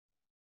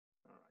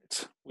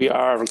We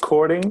are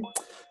recording.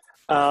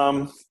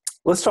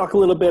 Let's talk a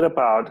little bit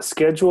about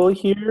schedule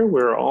here.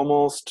 We're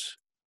almost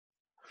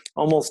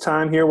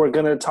time here. We're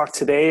going to talk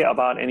today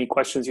about any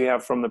questions you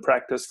have from the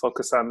practice.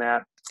 Focus on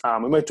that.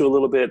 We might do a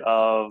little bit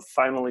of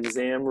final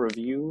exam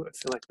review. I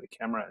feel like the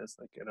camera is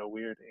like at a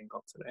weird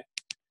angle today.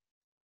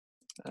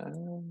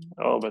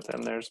 Oh, but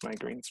then there's my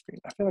green screen.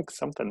 I feel like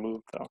something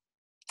moved though.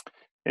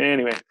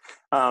 Anyway,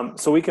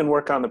 so we can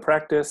work on the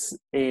practice,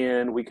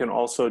 and we can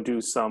also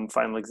do some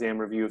final exam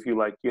review if you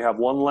like. You have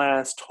one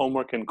last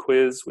homework and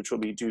quiz, which will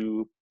be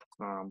due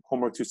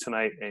homework due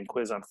tonight and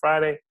quiz on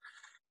Friday.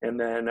 And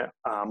then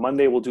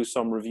Monday we'll do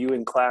some review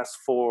in class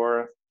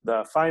for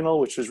the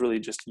final, which is really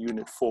just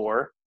Unit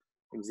 4,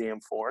 Exam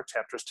 4,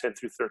 chapters 10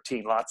 through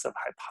 13. Lots of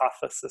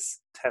hypothesis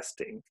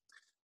testing.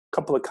 A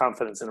couple of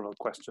confidence interval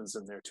questions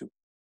in there too.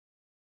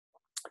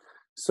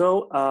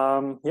 So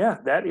yeah,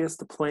 that is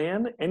the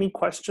plan. Any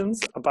questions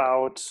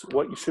about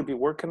what you should be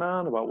working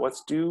on, about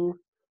what's due,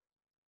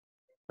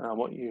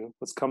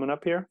 what's coming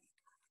up here?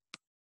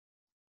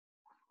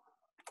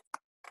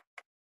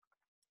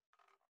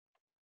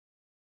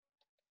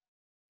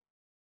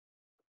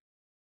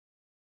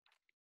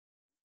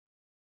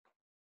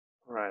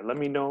 All right, let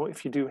me know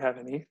if you do have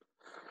any.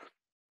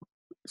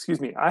 Excuse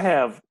me, I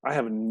have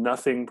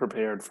nothing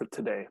prepared for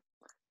today,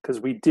 because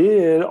we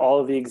did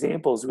all of the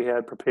examples we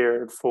had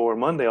prepared for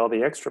Monday, all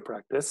the extra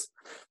practice.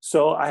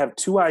 So I have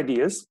two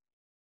ideas.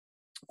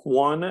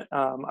 One,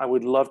 I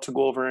would love to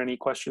go over any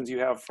questions you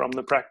have from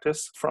the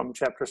practice from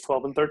chapters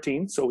 12 and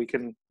 13, so we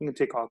can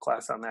take all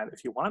class on that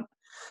if you want.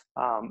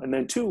 And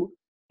then two,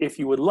 if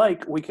you would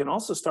like, we can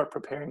also start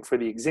preparing for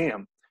the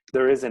exam.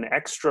 There is an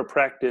extra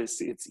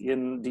practice, it's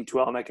in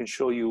D2L, and I can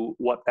show you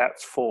what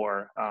that's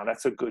for.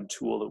 That's a good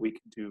tool that we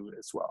can do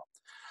as well.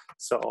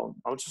 So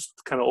I'll just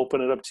kind of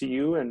open it up to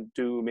you and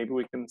maybe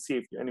we can see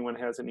if anyone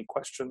has any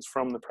questions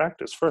from the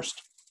practice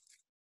first.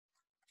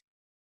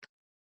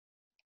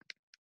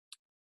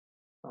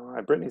 All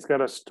right, Brittany's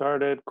got us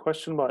started.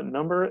 Question about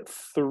number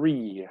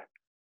 3.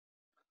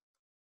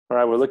 All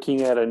right, we're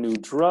looking at a new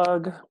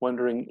drug,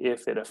 wondering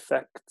if it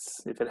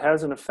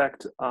has an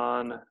effect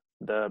on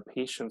the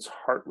patient's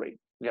heart rate.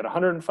 We got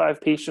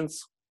 105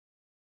 patients,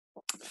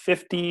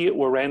 50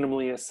 were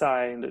randomly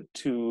assigned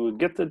to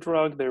get the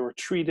drug, they were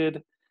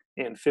treated,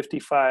 and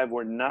 55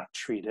 were not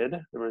treated.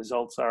 The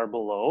results are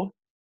below.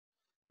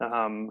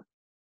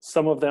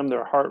 Some of them,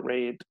 their heart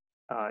rate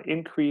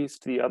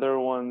increased. The other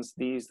ones,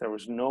 there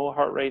was no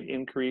heart rate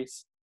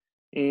increase.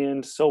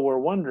 And so we're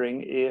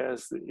wondering,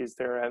 is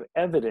there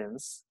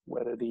evidence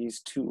whether these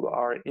two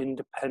are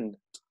independent?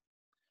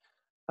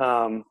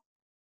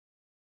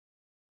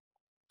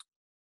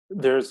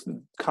 There's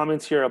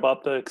comments here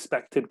about the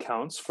expected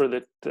counts for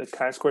the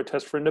chi-square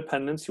test for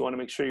independence. You want to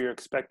make sure your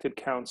expected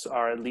counts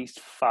are at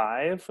least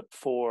 5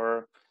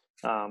 for,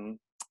 well,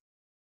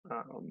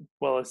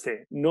 let's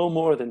say no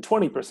more than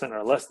 20%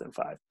 or less than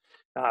 5.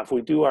 If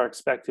we do our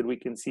expected, we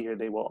can see here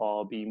they will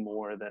all be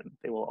more than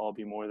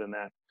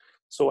that.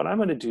 So what I'm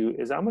going to do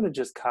is I'm going to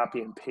just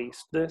copy and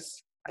paste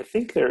this. I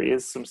think there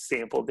is some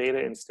sample data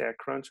in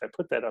StatCrunch. I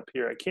put that up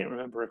here. I can't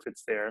remember if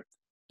it's there,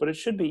 but it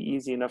should be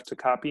easy enough to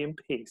copy and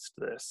paste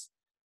this.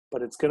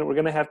 But we're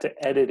going to have to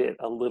edit it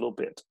a little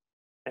bit.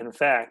 And in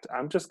fact,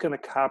 I'm just going to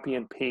copy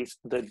and paste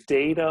the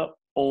data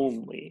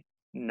only,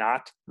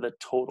 not the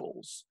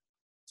totals.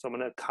 So I'm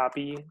going to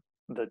copy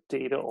the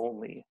data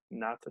only,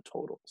 not the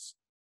totals.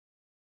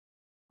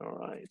 All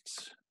right.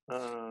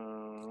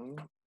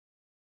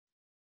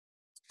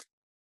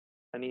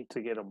 I need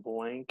to get a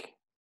blank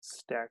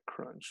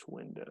StatCrunch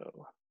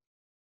window.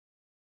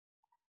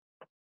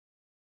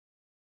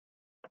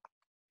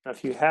 Now,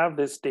 if you have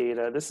this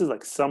data, this is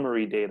like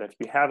summary data. If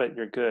you have it,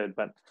 you're good,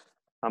 but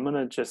I'm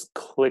gonna just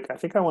click, I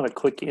think I wanna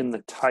click in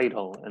the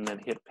title and then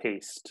hit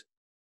paste.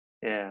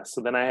 Yeah, so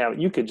then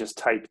you could just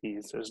type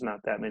these, there's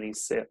not that many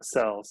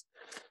cells.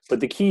 But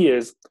the key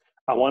is,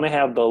 I wanna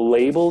have the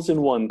labels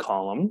in one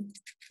column,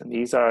 and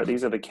these are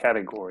the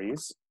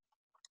categories.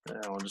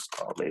 I'll just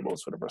call it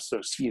labels, whatever. So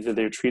either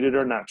they're treated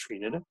or not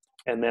treated.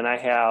 And then I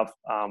have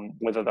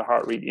whether the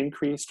heart rate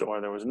increased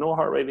or there was no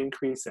heart rate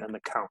increase, and the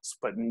counts,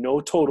 but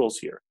no totals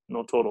here,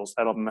 no totals.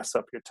 That'll mess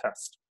up your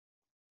test.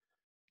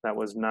 That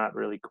was not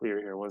really clear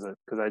here, was it?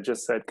 Because I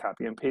just said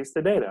copy and paste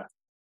the data.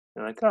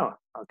 You're like, oh,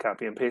 I'll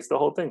copy and paste the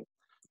whole thing.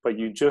 But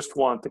you just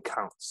want the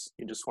counts.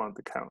 You just want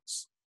the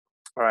counts.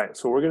 All right,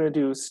 so we're gonna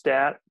do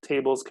stat,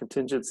 tables,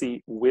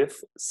 contingency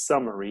with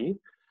summary.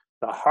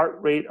 The heart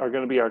rate are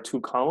gonna be our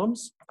 2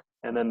 columns.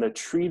 And then the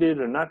treated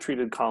or not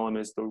treated column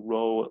is the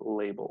row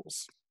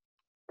labels.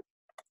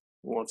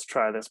 Let's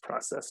try this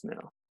process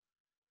now.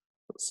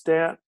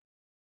 Stat,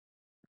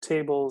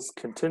 tables,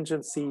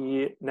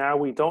 contingency. Now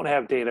we don't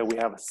have data, we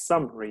have a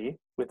summary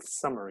with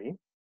summary.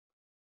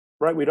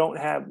 Right, we don't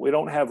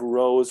have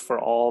rows for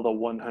all the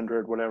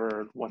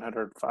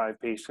 105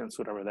 patients,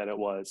 whatever that it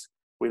was.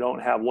 We don't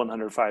have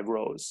 105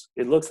 rows.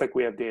 It looks like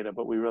we have data,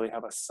 but we really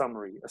have a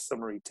summary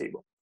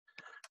table.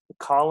 The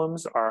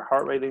columns are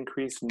heart rate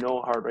increase,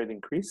 no heart rate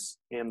increase,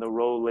 and the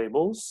row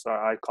labels,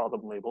 I call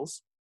them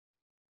labels.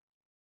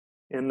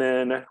 And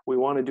then we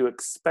want to do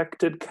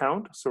expected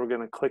count. So we're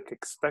going to click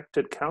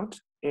expected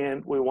count,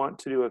 and we want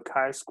to do a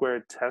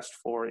chi-squared test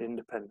for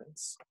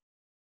independence.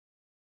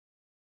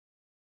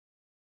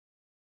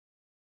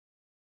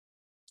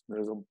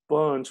 There's a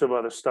bunch of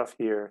other stuff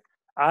here.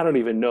 I don't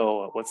even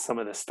know what some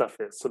of this stuff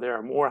is. So there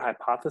are more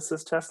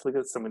hypothesis tests. Look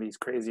at some of these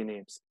crazy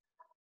names.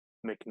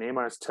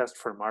 McNemar's test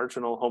for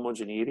marginal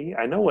homogeneity.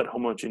 I know what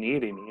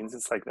homogeneity means.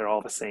 It's like they're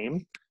all the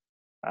same.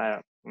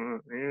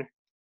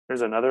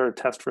 There's another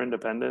test for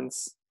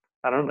independence.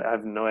 I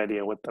have no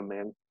idea what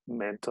the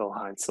Mantel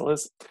Heinzel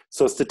is.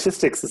 So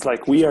statistics is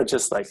like, we are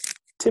just like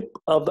tip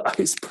of the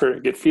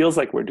iceberg. It feels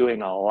like we're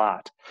doing a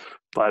lot,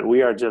 but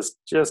we are just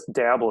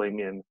dabbling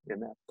in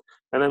that.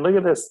 And then look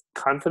at this,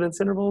 confidence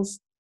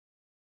intervals.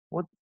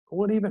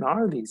 What even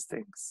are these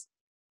things?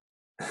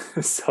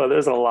 So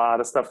there's a lot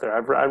of stuff there.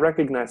 I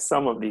recognize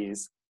some of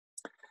these.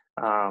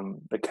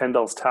 The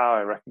Kendall's tau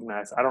I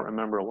recognize. I don't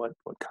remember what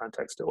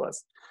context it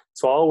was.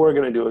 So all we're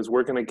going to do is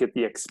we're going to get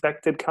the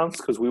expected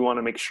counts because we want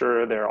to make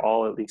sure they're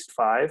all at least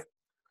 5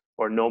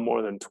 or no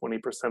more than 20%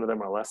 of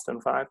them are less than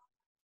 5.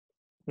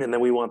 And then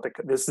we want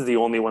this is the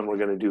only one we're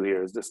going to do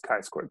here is this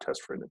chi-squared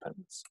test for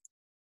independence.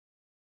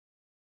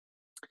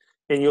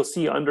 And you'll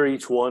see under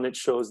each one, it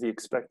shows the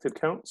expected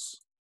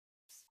counts.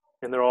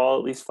 And they're all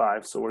at least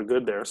 5, so we're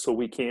good there. So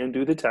we can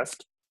do the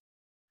test.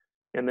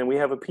 And then we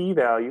have a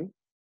p-value,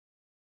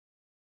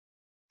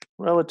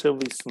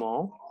 relatively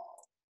small.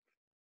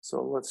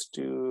 So let's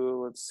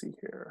see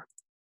here.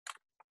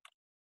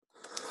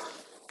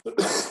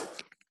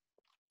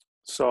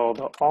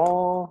 So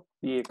all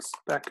the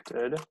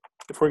expected,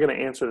 if we're going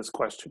to answer this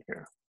question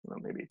here, I'll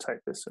maybe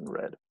type this in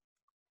red.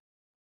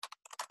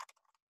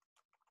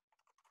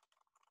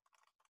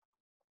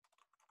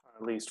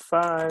 At least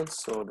 5,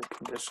 so the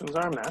conditions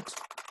are met.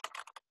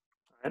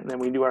 And then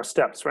we do our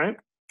steps, right?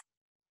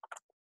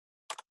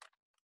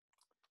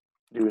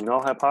 Do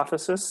null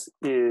hypothesis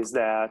is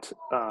that,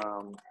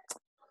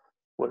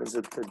 what is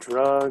it, the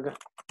drug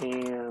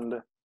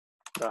and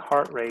the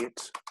heart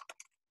rate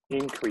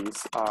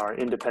increase are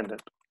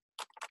independent.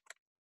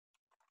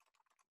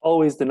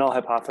 Always the null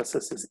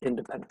hypothesis is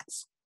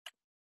independence.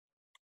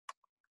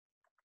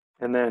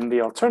 And then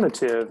the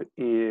alternative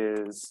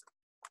is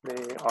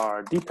they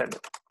are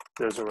dependent.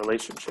 There's a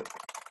relationship.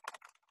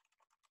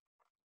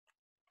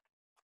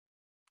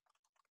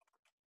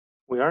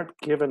 We aren't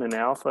given an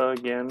alpha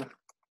again.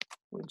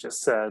 We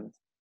just said,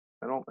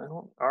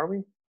 are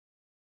we?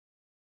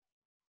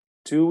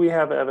 Do we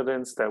have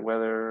evidence that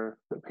whether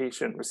the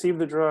patient received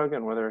the drug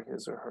and whether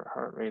his or her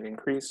heart rate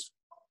increased?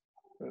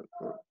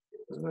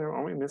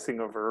 Are we missing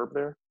a verb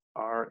there?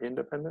 Are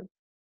independent?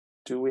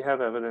 Do we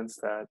have evidence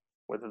that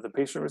whether the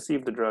patient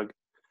received the drug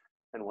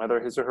and whether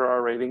his or her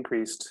heart rate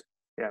increased?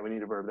 Yeah, we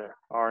need a verb there.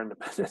 Are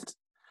independent.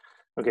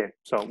 Okay,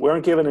 so we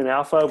aren't given an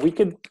alpha. We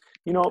could,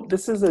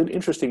 this is an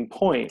interesting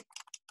point.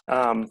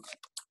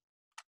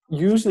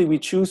 Usually we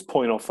choose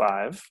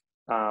 0.05,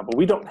 but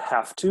we don't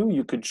have to.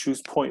 You could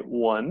choose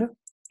 0.1,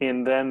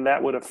 and then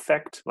that would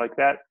affect, like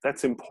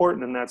that's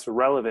important and that's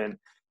relevant.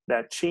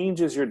 That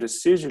changes your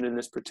decision in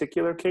this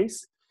particular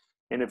case.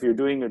 And if you're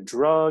doing a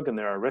drug and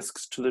there are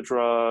risks to the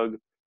drug,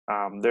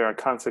 there are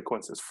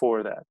consequences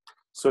for that.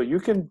 So you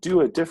can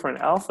do a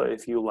different alpha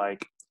if you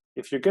like.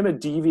 If you're going to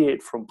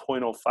deviate from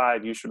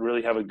 0.05, you should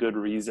really have a good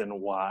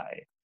reason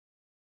why.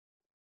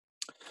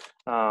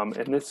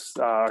 And this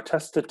our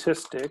test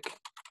statistic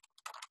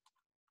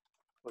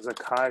was a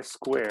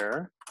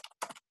chi-square,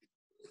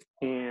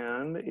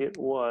 and it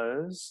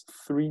was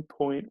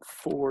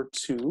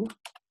 3.42.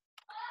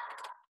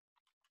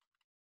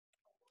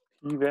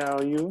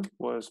 P-value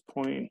was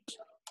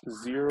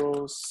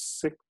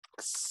 0.06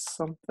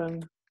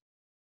 something.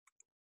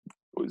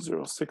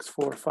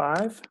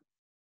 0.0645.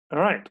 All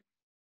right.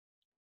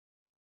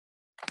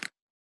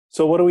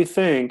 So what do we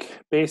think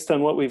based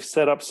on what we've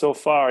set up so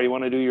far? You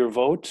want to do your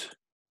vote?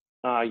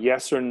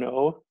 Yes or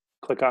no?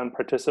 Click on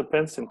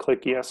participants and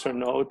click yes or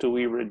no. Do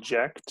we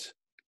reject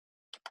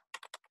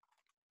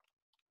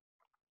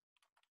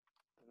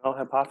the null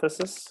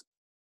hypothesis?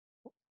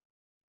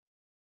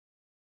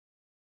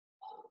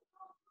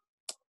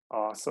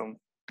 Awesome.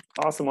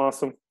 Awesome,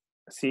 awesome.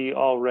 I see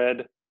all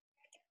red.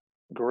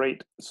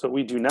 Great. So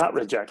we do not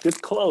reject. It's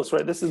close,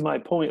 right? This is my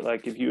point.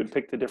 Like if you had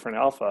picked a different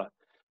alpha,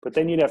 but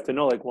then you'd have to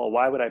know, like, well,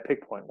 why would I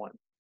pick 0.1?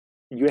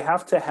 You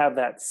have to have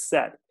that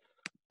set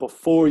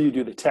before you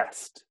do the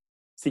test.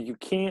 So you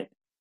can't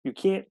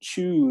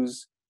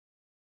choose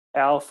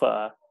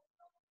alpha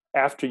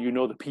after you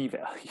know the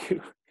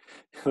p-value.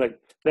 Like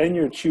then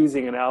you're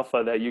choosing an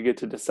alpha that you get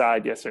to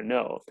decide yes or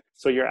no.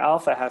 So your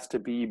alpha has to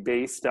be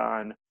based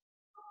on,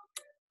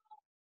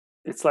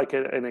 it's like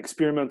an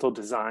experimental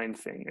design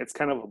thing. It's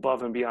kind of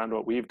above and beyond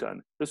what we've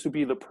done. This would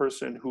be the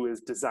person who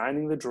is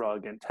designing the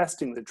drug and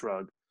testing the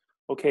drug.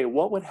 Okay,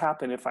 what would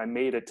happen if I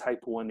made a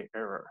type 1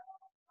 error?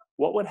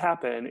 What would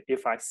happen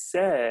if I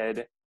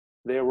said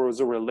there was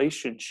a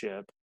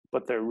relationship,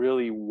 but there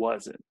really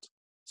wasn't?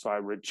 So I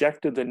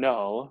rejected the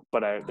null,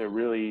 but I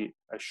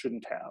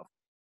shouldn't have.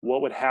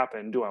 What would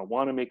happen? Do I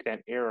want to make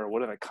that error?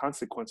 What are the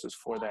consequences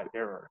for that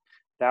error?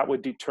 that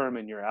would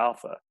determine your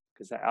alpha,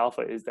 because the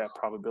alpha is that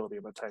probability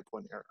of a type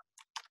 1 error.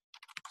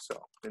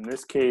 So in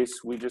this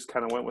case, we just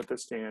kind of went with the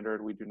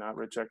standard. We do not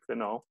reject the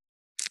null.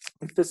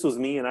 If this was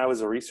me and I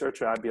was a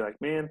researcher, I'd be like,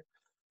 man,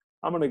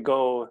 I'm going to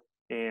go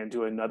and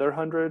do another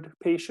 100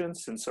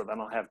 patients. And so then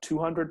I'll have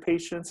 200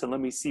 patients and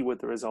let me see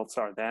what the results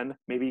are then.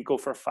 Maybe go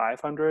for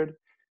 500.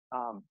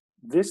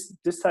 This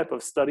type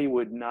of study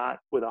would not,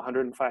 with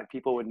 105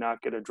 people, would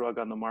not get a drug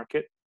on the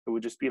market. It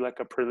would just be like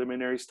a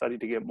preliminary study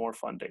to get more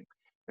funding.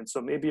 And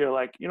so maybe you're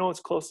like, you know, it's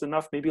close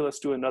enough. Maybe let's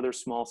do another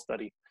small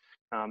study.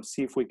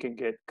 See if we can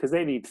get, because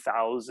they need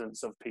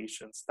thousands of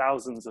patients,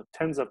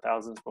 tens of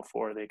thousands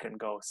before they can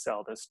go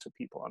sell this to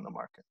people on the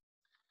market.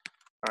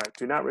 All right,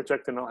 do not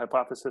reject the null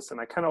hypothesis.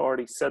 And I kind of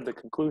already said the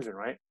conclusion,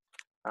 right?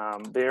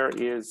 There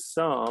is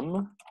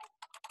some,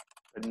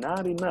 but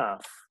not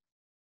enough,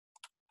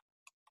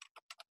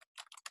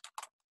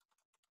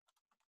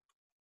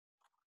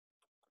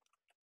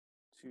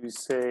 to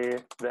say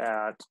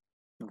that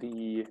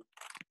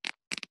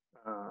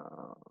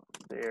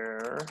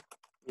there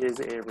is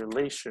a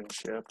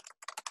relationship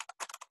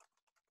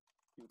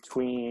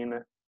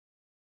between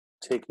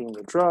taking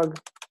the drug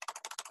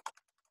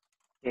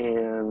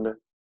and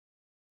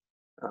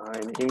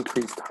an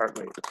increased heart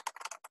rate.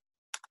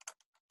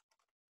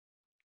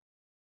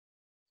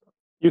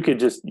 You could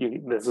just,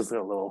 this is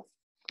a little,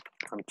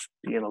 I'm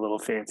being a little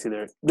fancy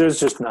there. There's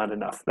just not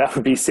enough. That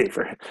would be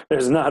safer.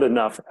 There's not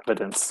enough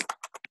evidence.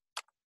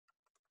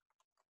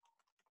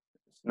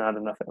 There's not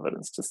enough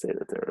evidence to say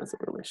that there is a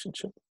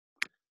relationship.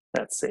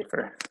 That's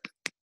safer.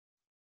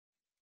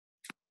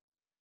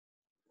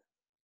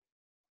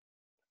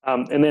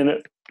 And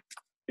then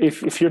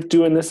if you're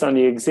doing this on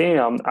the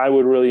exam, I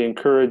would really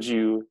encourage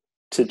you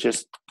to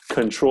just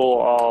control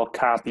all,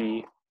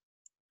 copy,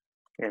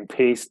 and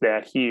paste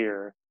that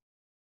here.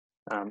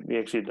 We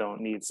actually don't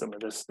need some of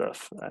this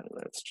stuff.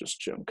 That's just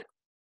junk.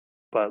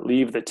 But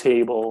leave the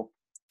table.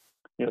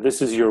 You know,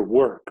 this is your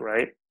work,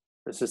 right?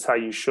 This is how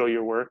you show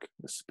your work.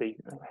 The space.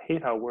 I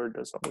hate how Word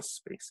does all this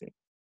spacing.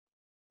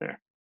 There.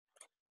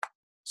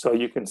 So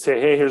you can say,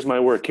 hey, here's my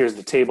work. Here's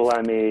the table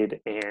I made,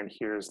 and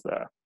here's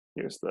the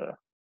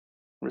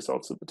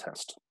results of the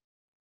test.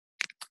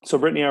 So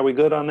Brittany, are we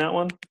good on that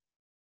one?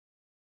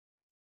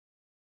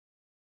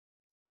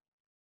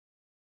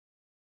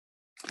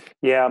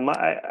 Yeah,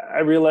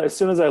 I realized as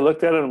soon as I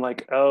looked at it, I'm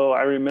like, oh,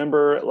 I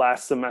remember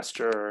last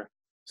semester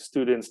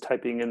students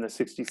typing in the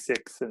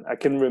 66, and I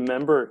can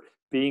remember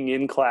being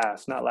in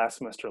class, not last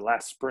semester,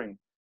 last spring.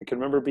 I can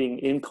remember being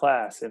in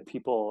class and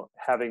people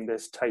having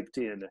this typed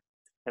in,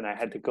 and I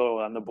had to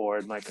go on the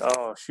board like,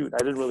 oh shoot, I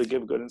didn't really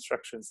give good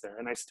instructions there,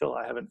 and I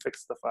haven't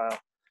fixed the file.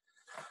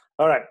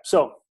 All right,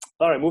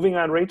 moving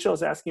on. Rachel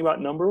is asking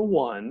about number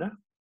 1.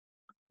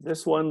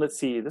 This one, let's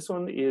see, this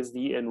one is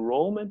the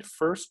enrollment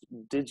first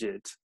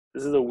digit.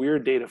 This is a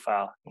weird data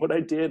file. What I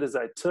did is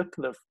I took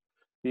the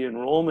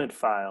enrollment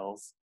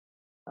files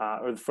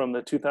or from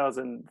the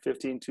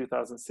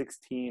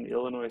 2015-2016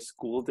 Illinois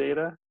school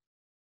data,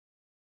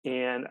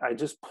 and I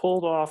just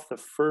pulled off the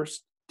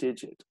first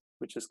digit,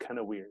 which is kind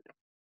of weird.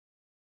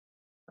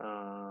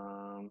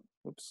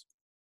 Oops.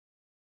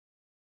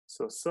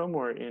 So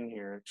somewhere in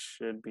here, it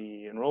should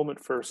be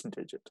enrollment first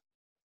digit.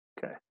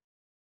 Okay.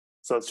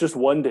 So it's just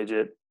one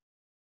digit.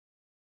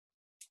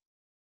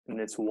 And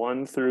it's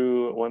 1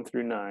 through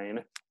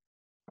 9,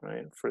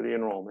 right, for the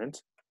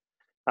enrollment.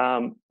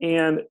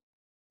 And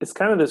it's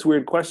kind of this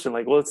weird question,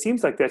 like, well, it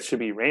seems like that should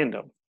be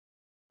random,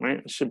 right?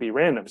 It should be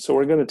random. So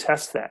we're going to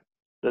test that.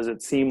 Does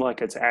it seem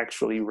like it's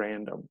actually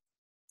random?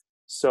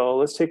 So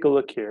let's take a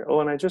look here.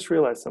 Oh, and I just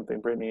realized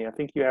something, Brittany. I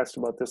think you asked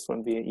about this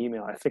one via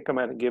email. I think I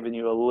might have given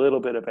you a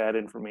little bit of bad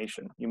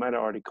information. You might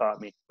have already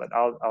caught me, but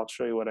I'll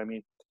show you what I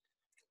mean.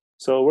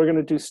 So we're going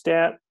to do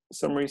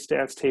summary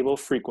stats table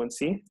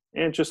frequency,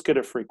 and just get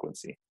a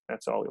frequency.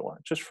 That's all we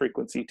want, just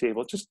frequency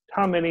table, just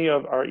how many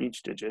are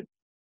each digit.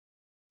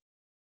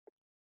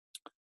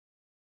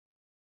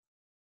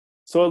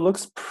 So it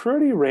looks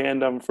pretty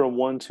random from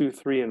 1, 2,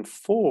 3, and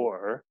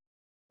 4,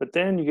 but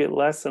then you get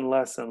less and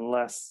less and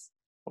less,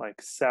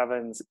 like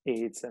 7s,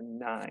 8s,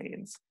 and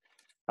 9s.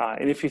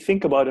 And if you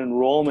think about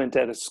enrollment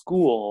at a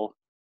school,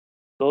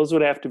 those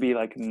would have to be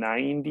like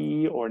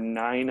 90 or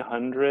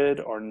 900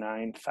 or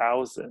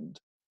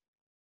 9,000.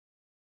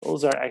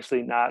 Those are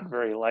actually not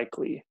very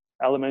likely.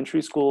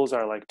 Elementary schools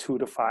are like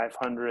 200 to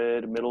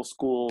 500. Middle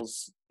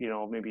schools, you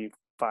know, maybe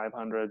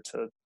 500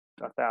 to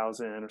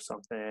 1,000 or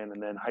something.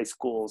 And then high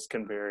schools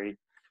can vary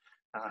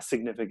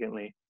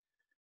significantly.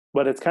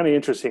 But it's kind of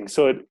interesting.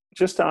 So it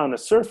just on the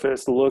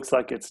surface looks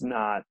like it's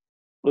not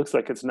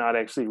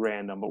actually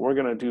random. But we're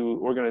gonna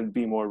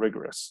be more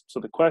rigorous. So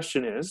the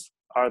question is,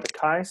 are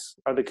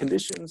the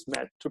conditions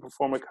met to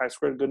perform a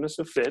chi-squared goodness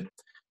of fit?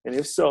 And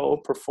if so,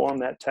 perform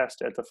that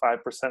test at the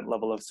 5%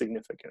 level of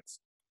significance.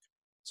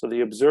 So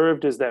the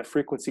observed is that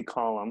frequency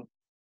column.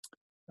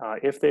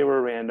 If they were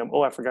random,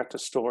 oh, I forgot to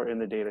store in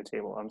the data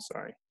table. I'm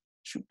sorry,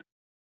 shoot,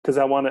 because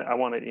I want it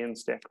in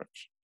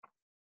StatCrunch.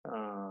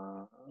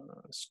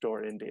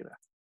 Store in data.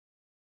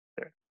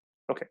 There,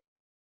 okay,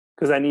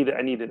 because I need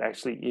it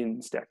actually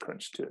in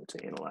StatCrunch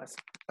to analyze.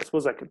 I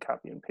suppose I could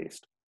copy and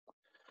paste.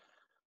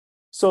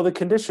 So the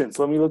conditions,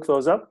 let me look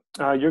those up.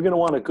 You're going to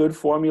want a good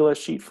formula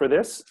sheet for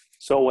this.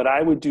 So what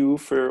I would do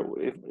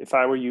for, if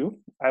I were you,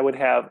 I would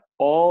have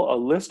a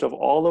list of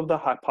all of the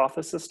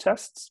hypothesis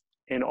tests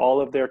and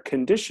all of their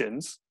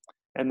conditions,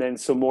 and then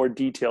some more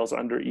details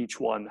under each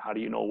one. How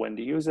do you know when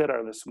to use it?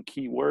 Are there some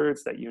key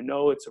words that you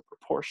know it's a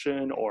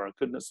proportion or a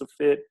goodness of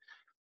fit?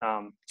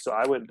 So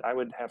I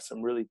would have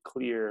some really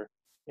clear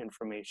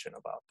information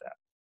about that.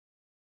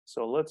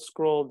 So let's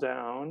scroll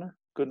down,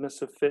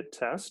 goodness of fit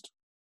test.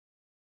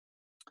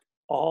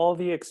 All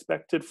the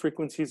expected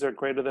frequencies are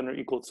greater than or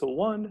equal to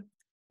 1.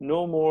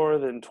 No more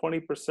than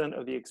 20%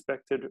 of the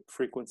expected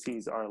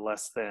frequencies are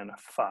less than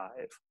 5.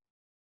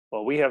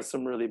 Well, we have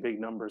some really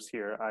big numbers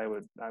here. I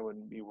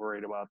wouldn't be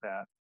worried about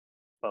that.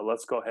 But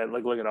let's go ahead,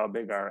 look at how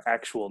big our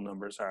actual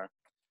numbers are.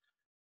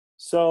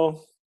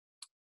 So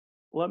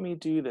let me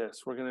do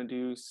this. We're going to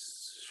do,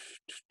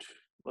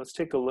 let's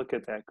take a look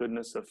at that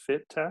goodness of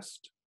fit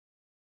test,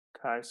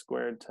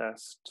 chi-squared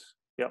test.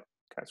 Yep,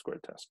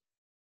 chi-squared test.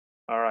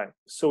 All right,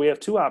 so we have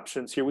two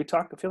options here. I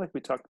feel like we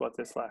talked about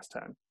this last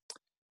time.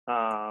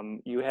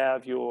 You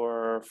have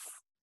your,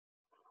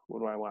 what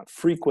do I want?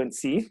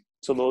 Frequency.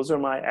 So those are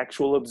my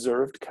actual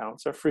observed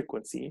counts, are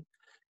frequency.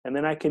 And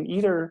then I can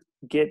either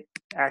get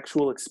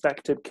actual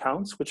expected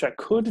counts, which I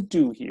could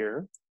do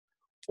here,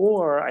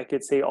 or I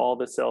could say all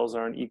the cells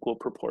are in equal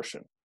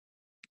proportion.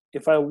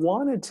 If I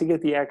wanted to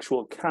get the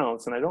actual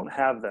counts, and I don't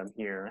have them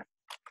here,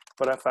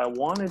 but if I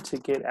wanted to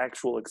get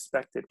actual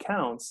expected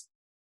counts,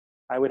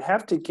 I would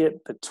have to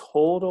get the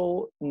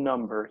total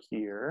number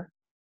here.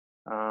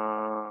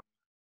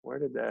 Where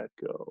did that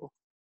go?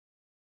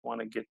 I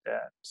want to get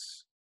that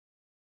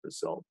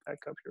result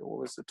back up here. What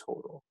was the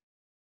total?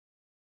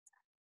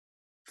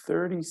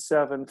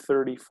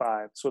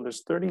 3735. So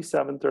there's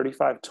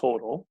 3735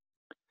 total.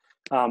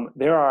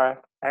 There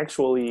are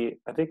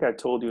actually, I think I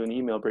told you in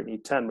email, Brittany,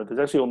 10, but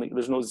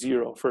there's no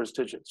 0 first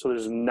digit. So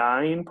there's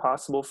 9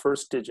 possible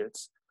first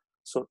digits.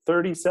 So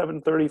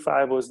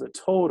 3735 was the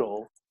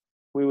total.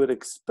 We would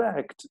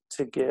expect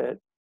to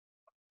get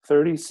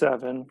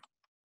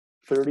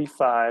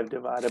 3735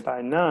 divided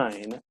by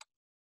 9.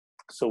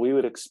 So we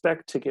would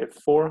expect to get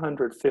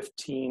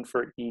 415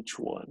 for each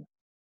one.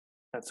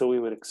 That's what we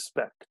would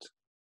expect.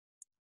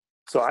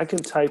 So I can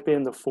type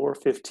in the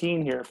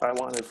 415 here if I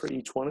wanted for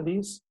each one of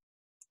these.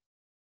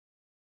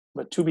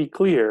 But to be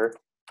clear,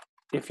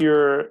 if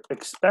your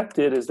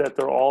expected is that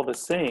they're all the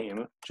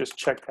same, just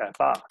check that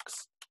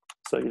box.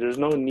 So there's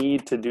no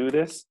need to do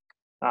this.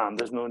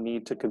 There's no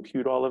need to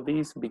compute all of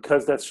these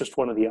because that's just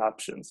one of the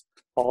options.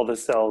 All the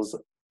cells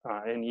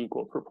in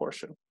equal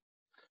proportion.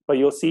 But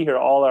you'll see here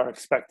all our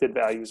expected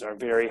values are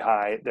very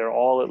high. They're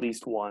all at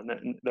least 1.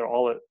 And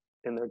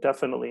they're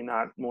definitely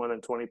not more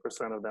than 20%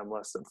 of them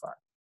less than 5.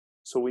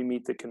 So we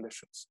meet the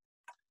conditions.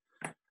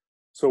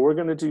 So we're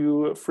going to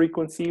do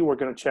frequency. We're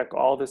going to check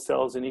all the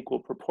cells in equal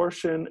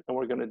proportion, and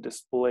we're going to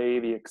display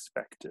the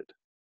expected.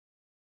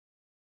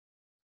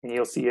 And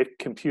you'll see it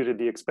computed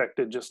the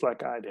expected just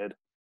like I did.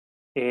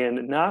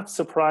 And not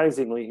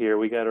surprisingly here,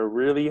 we got a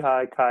really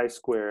high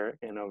chi-square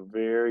and a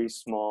very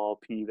small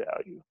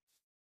p-value.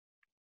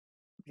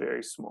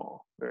 Very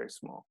small, very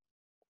small.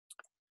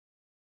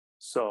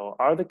 So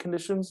are the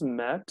conditions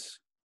met?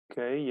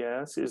 Okay,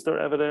 yes. Is there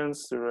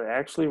evidence they're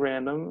actually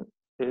random?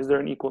 Is there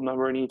an equal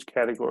number in each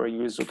category?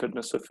 Use the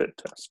goodness of fit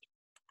test.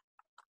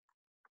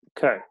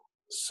 Okay,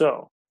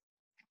 so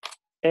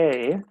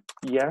A,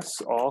 yes,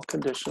 all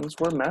conditions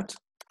were met.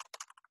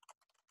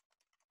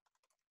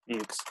 The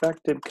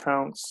expected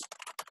counts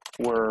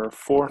were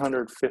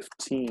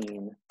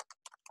 415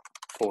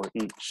 for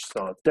each.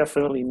 So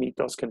definitely meet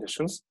those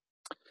conditions.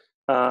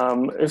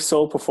 If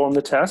so, perform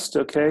the test.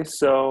 Okay,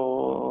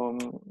 so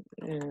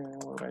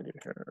what do I do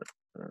here?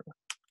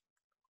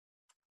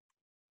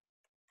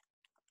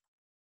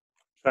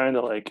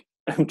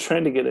 I'm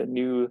trying to get a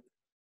new.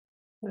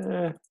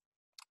 We're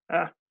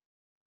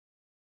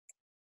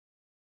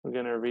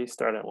gonna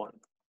restart at 1.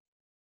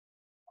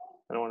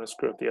 I don't want to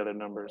screw up the other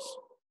numbers.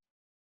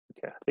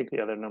 Okay, I think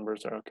the other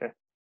numbers are okay.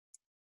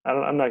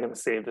 I'm not going to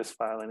save this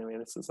file anyway.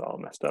 This is all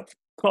messed up.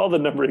 All the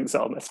numbering's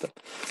all messed up.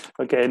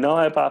 Okay, null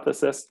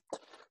hypothesis.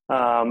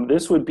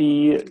 This would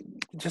be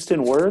just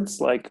in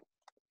words like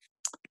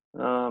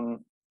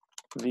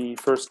the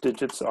first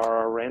digits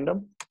are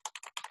random.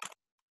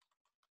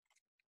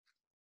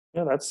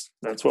 Yeah, that's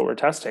what we're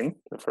testing.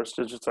 The first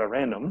digits are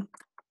random,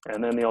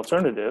 and then the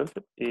alternative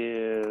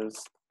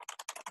is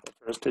the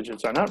first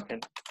digits are not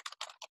random.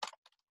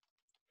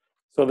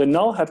 So the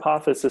null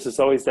hypothesis is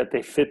always that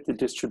they fit the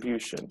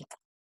distribution.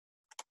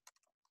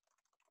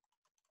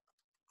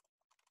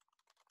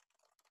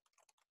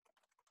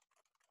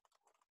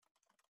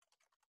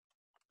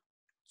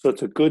 So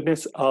it's a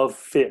goodness of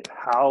fit.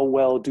 How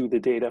well do the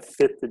data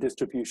fit the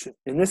distribution?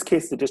 In this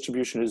case, the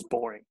distribution is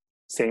boring.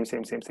 Same.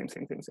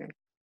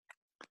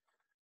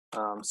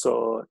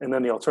 And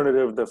then the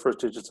alternative, the first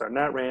digits are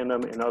not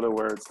random. In other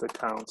words, the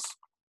counts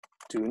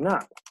do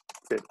not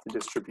fit the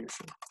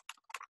distribution.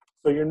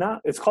 So you're not,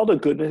 it's called a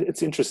goodness,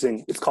 it's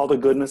interesting. It's called a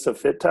goodness of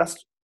fit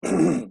test.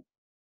 You're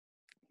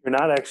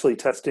not actually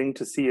testing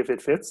to see if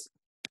it fits.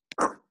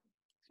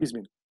 Excuse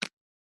me.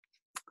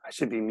 I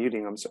should be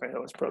muting. I'm sorry.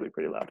 That was probably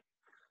pretty loud.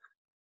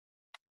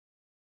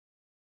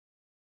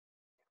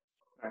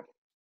 All right.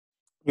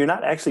 You're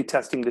not actually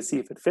testing to see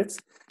if it fits.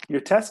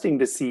 You're testing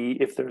to see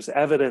if there's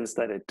evidence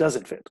that it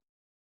doesn't fit.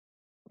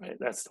 Right?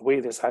 That's the way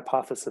this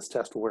hypothesis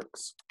test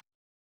works.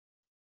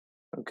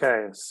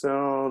 Okay,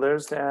 so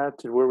there's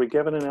that. Were we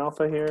given an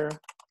alpha here?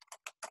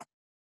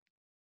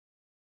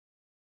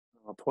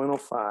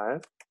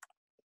 0.05.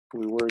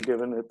 We were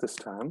given it this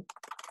time.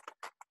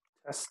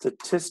 Test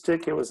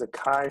statistic, it was a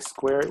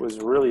chi-square. It was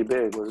really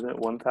big, wasn't it?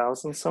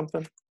 1,000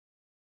 something?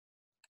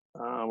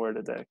 Where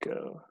did that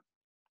go?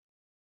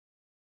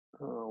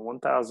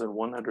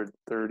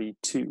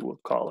 1,132, we'll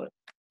call it.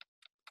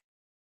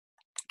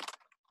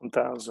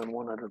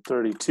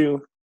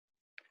 1,132.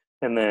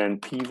 And then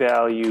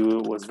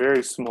p-value was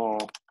very small.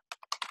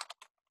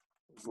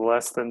 It was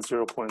less than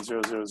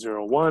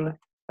 0.0001.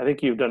 I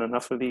think you've done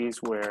enough of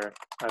these where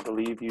I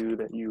believe you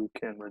that you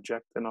can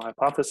reject the null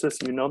hypothesis.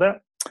 You know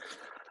that.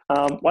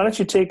 Why don't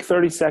you take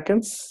 30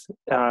 seconds?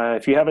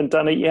 If you haven't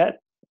done it yet,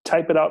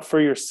 type it out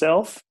for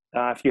yourself.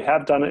 If you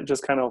have done it,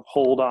 just kind of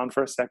hold on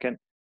for a second.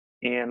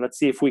 And let's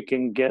see if we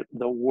can get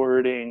the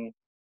wording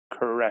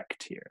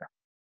correct here.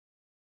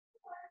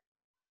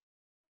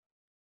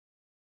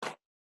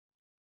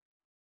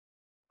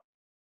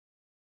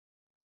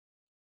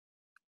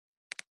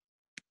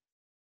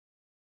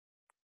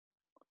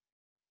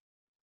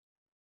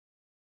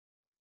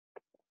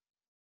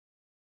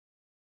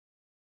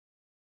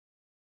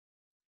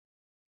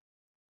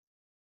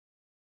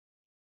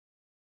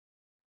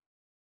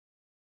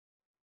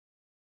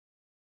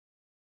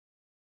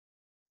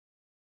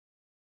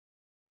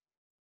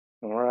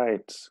 All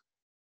right.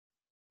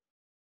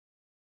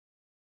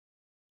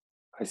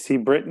 I see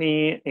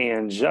Brittany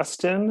and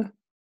Justin.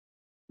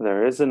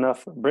 There is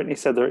enough, Brittany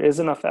said there is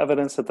enough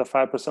evidence at the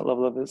 5%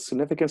 level of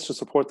significance to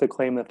support the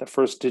claim that the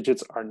first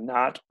digits are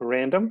not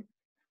random.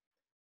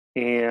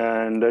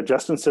 And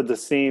Justin said the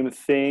same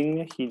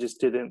thing. He just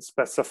didn't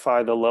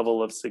specify the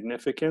level of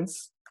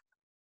significance.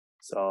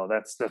 So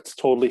that's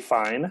totally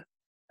fine.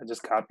 I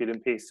just copied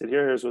and pasted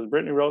here. Here's what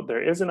Brittany wrote.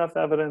 There is enough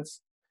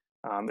evidence.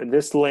 And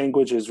this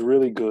language is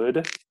really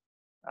good.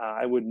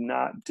 I would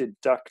not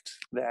deduct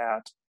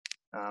that.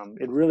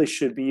 It really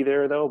should be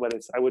there though, but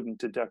I wouldn't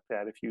deduct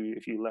that if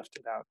you left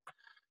it out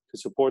to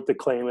support the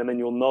claim. And then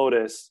you'll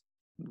notice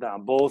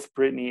that both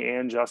Brittany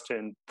and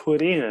Justin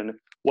put in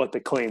what the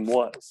claim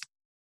was,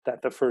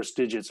 that the first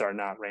digits are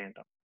not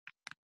random.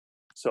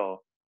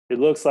 So it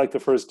looks like the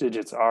first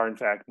digits are in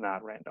fact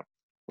not random,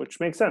 which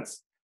makes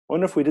sense. I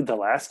wonder if we did the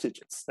last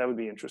digits. That would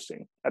be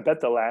interesting. I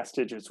bet the last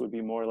digits would be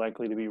more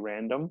likely to be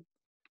random.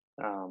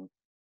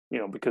 You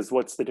know, because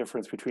what's the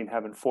difference between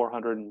having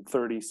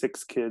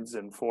 436 kids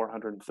and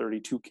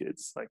 432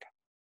 kids? Like,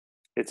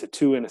 it's a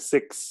 2 and a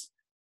 6.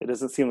 It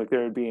doesn't seem like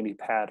there would be any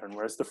pattern,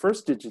 whereas the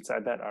first digits, I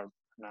bet, are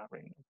not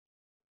random.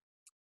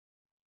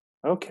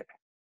 Okay.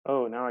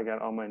 Oh, now I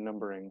got all my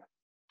numbering.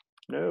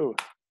 No.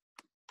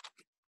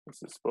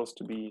 This is supposed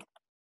to be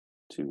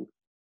 2,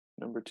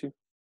 number 2.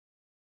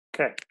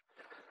 Okay.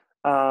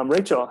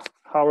 Rachel,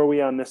 how are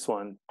we on this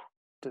one?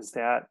 Do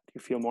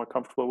you feel more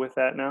comfortable with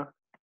that now?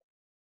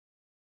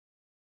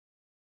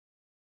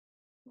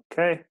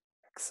 Okay,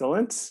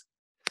 excellent.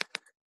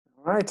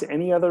 All right,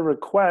 any other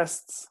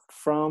requests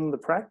from the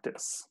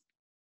practice?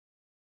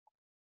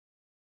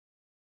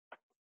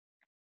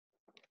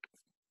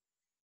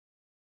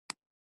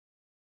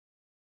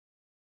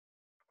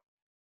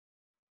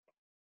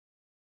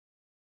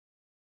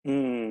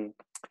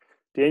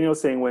 Daniel's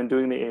saying when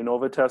doing the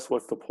ANOVA test,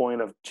 what's the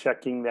point of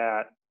checking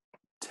that,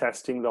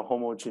 testing the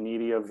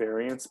homogeneity of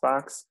variance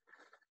box?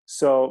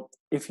 So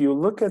if you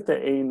look at the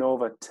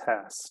ANOVA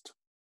test,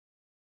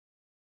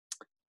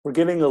 we're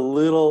getting a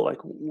little, like,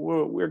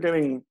 we're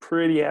getting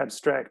pretty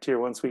abstract here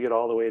once we get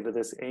all the way to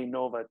this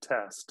ANOVA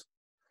test.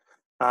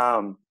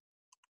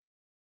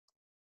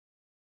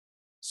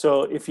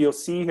 So if you'll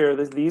see here,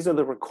 these are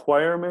the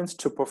requirements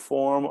to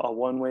perform a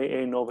one-way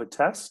ANOVA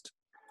test.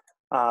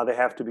 They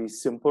have to be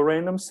simple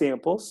random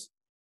samples.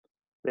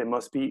 They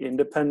must be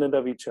independent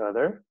of each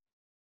other.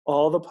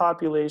 All the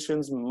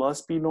populations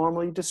must be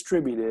normally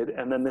distributed.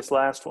 And then this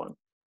last one,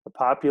 the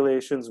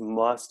populations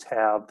must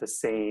have the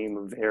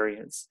same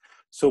variance.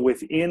 So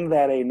within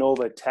that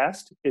ANOVA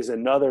test is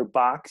another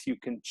box you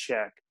can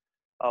check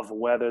of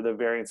whether the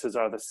variances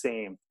are the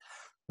same.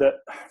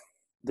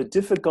 The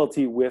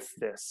difficulty with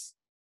this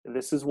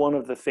is one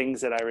of the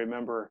things that I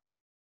remember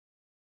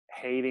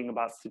hating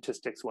about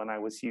statistics when I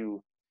was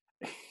you.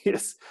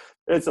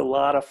 There's a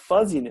lot of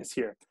fuzziness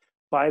here.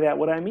 By that,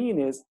 what I mean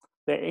is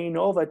the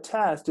ANOVA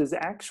test is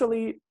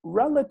actually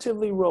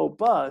relatively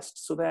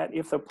robust so that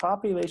if the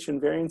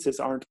population variances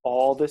aren't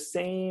all the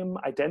same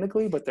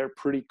identically, but they're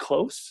pretty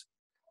close,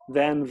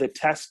 then the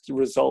test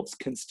results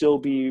can still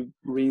be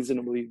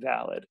reasonably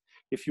valid.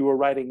 If you were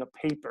writing a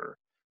paper,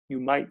 you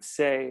might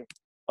say,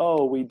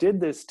 oh, we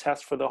did this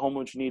test for the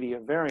homogeneity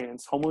of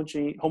variance.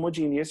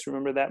 Homogeneous,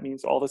 remember that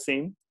means all the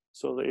same.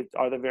 So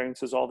are the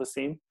variances all the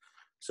same?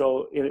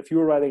 So if you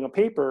were writing a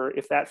paper,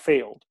 if that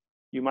failed,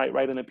 you might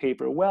write in a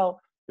paper, well,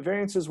 the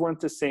variances weren't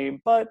the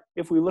same, but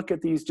if we look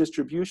at these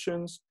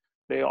distributions,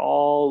 they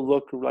all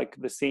look like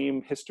the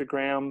same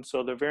histogram,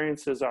 so the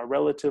variances are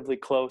relatively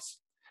close.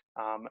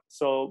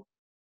 So,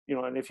 you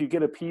know, and if you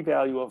get a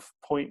p-value of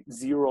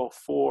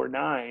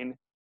 0.049,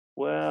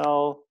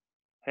 well,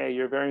 hey,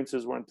 your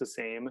variances weren't the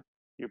same.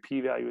 Your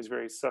p-value is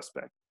very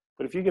suspect.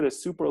 But if you get a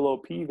super low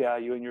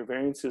p-value and your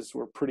variances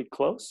were pretty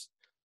close,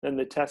 then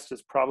the test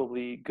is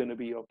probably going to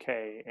be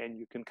okay, and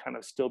you can kind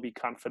of still be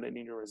confident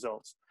in your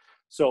results.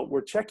 So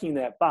we're checking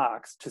that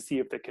box to see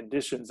if the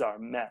conditions are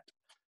met.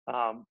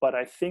 But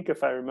I think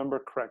if I remember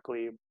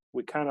correctly,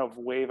 we kind of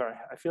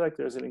I feel like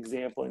there's an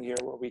example in here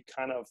where we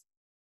kind of,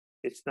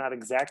 it's not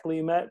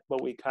exactly met,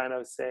 but we kind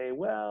of say,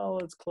 well,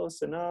 it's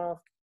close enough.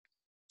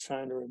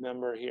 Trying to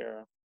remember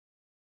here.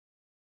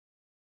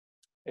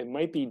 It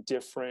might be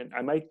different.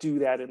 I might do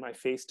that in my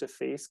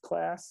face-to-face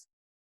class,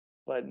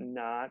 but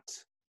not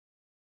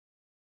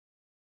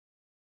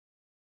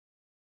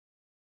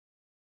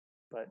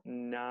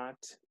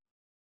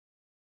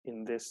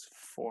in this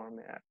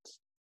format.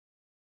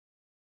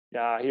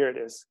 Yeah, here it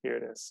is. Here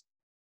it is.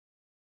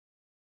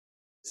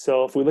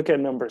 So if we look at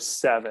number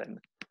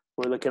 7,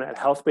 we're looking at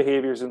health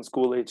behaviors in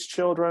school-age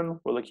children.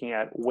 We're looking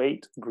at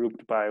weight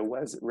grouped by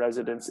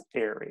residence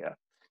area.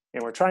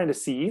 And we're trying to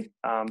see,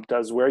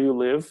 does where you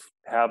live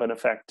have an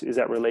effect? Is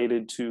that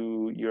related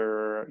to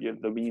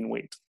the mean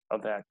weight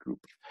of that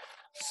group?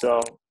 So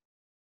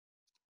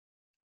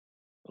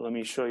let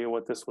me show you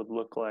what this would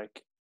look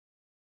like.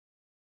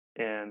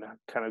 And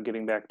kind of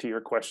getting back to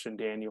your question,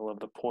 Daniel, of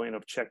the point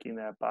of checking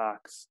that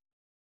box.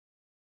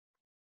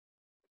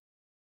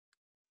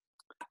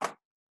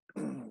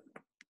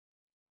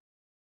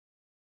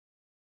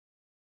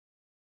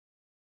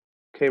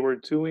 Okay, we're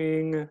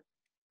doing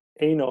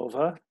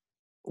ANOVA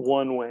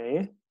one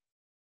way,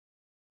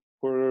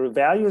 where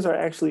values are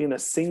actually in a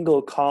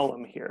single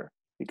column here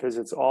because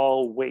it's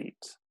all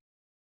weight.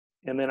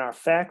 And then our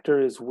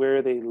factor is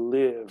where they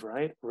live,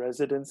 right?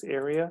 Residence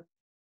area.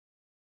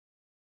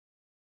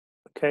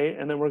 Okay,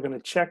 and then we're going to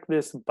check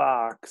this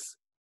box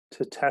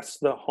to test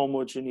the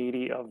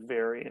homogeneity of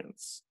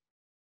variance.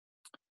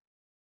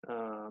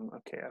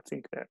 Okay, I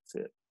think that's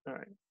it. All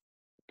right,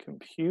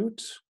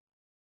 compute.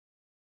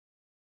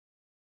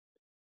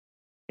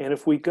 And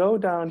if we go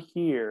down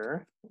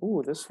here,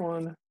 ooh, this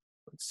one,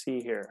 let's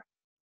see here.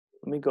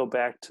 Let me go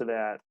back to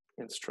that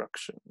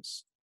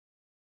instructions.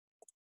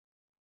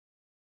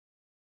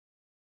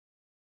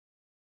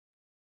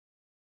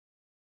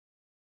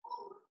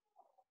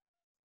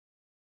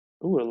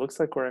 Ooh, it looks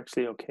like we're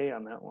actually okay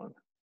on that one.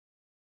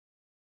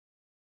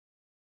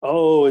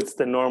 Oh, it's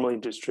the normally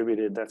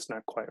distributed. That's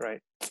not quite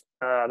right.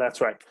 That's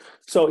right.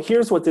 So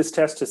here's what this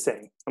test is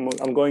saying.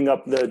 I'm going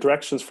up. The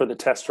directions for the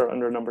test are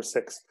under number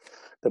 6.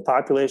 The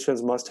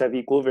populations must have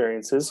equal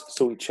variances.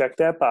 So we check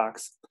that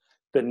box.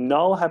 The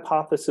null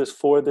hypothesis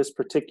for this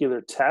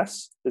particular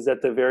test is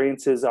that the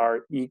variances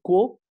are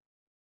equal,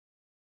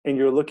 and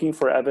you're looking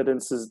for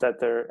evidence that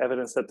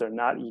they're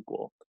not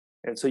equal.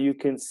 And so you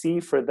can see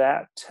for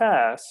that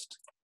test,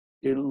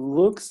 it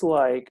looks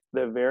like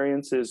the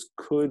variances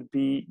could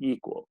be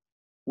equal.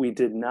 We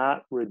did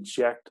not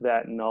reject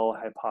that null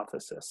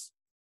hypothesis.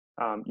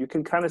 You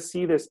can kind of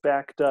see this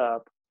backed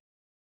up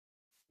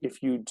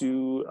if you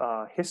do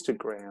a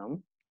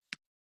histogram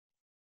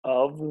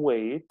of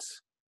weight,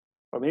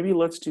 or maybe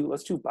let's do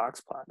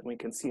box plot and we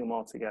can see them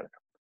all together.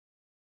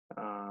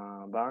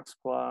 Box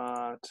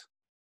plot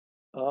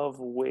of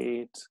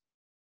weight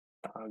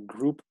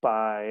grouped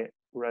by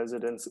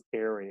residence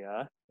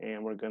area,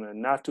 and we're going to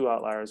not do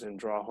outliers and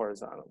draw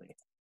horizontally.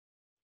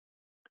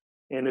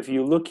 And if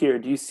you look here,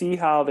 do you see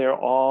how they're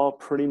all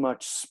pretty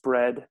much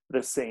spread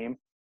the same?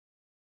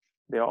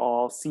 They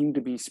all seem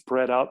to be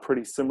spread out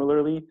pretty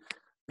similarly.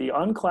 The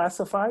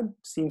unclassified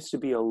seems to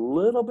be a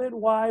little bit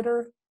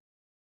wider,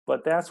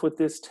 but that's what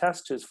this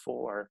test is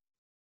for.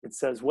 It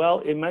says, well,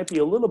 it might be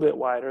a little bit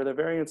wider. The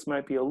variance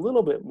might be a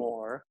little bit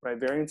more, right?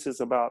 Variance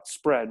is about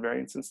spread,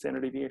 variance and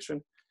standard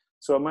deviation.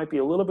 So it might be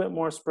a little bit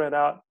more spread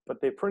out,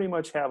 but they pretty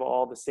much have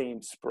all the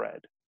same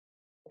spread.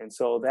 And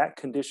so that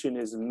condition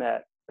is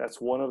met. That's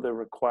one of the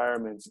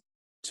requirements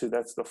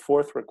that's the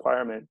 4th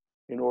requirement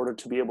in order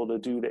to be able to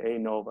do the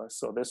ANOVA.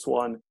 So this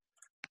one,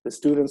 the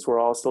students were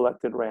all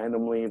selected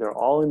randomly. They're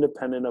all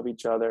independent of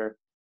each other.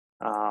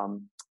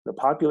 The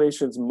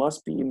populations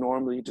must be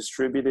normally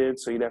distributed,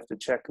 so you'd have to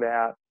check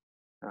that.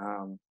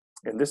 And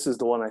this is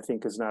the one I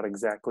think is not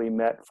exactly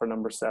met for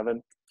number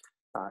 7.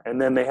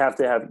 And then they have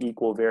to have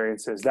equal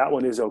variances. That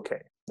one is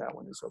okay. That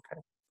one is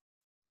okay.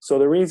 So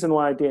the reason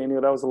why,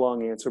 Daniel, that was a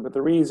long answer, but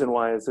the reason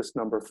why is this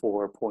number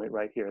 4 point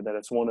right here, that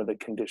it's one of the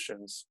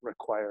conditions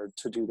required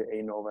to do the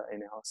ANOVA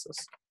analysis.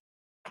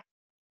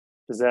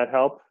 Does that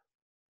help?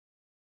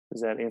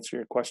 Does that answer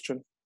your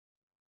question?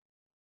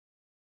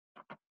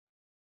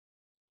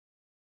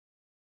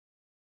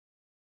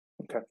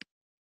 Okay,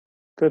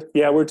 Good.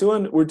 Yeah, we're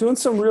doing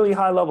some really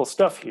high level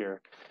stuff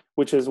here,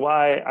 which is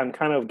why I'm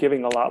kind of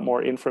giving a lot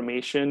more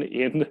information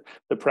in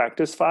the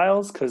practice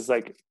files, because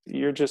like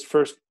you're just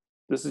first,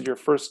 this is your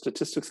first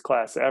statistics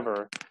class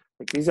ever.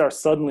 Like these are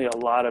suddenly a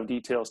lot of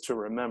details to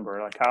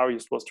remember. Like how are you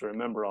supposed to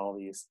remember all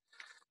these?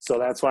 So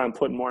that's why I'm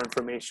putting more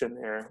information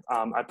there.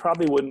 I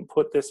probably wouldn't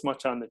put this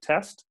much on the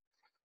test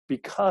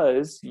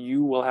because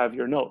you will have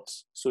your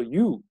notes. So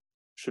you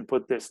should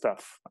put this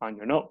stuff on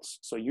your notes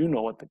so you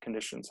know what the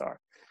conditions are.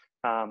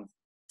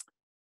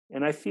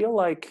 And I feel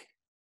like,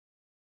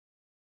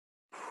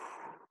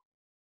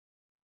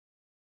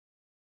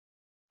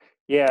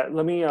 yeah,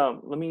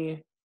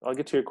 I'll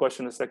get to your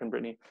question in a second,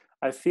 Brittany.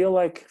 I feel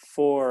like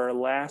for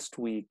last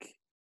week,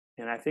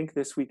 and I think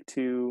this week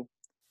too,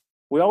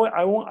 I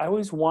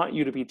always want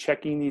you to be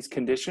checking these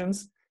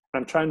conditions.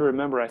 I'm trying to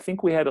remember, I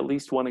think we had at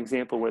least one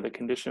example where the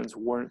conditions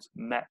weren't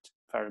met,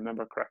 if I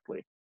remember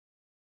correctly.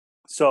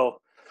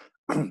 So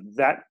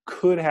that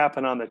could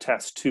happen on the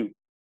test too.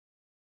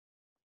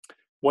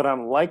 What I'm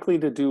more likely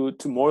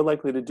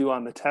to do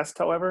on the test,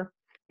 however,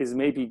 is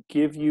maybe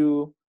give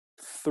you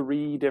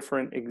 3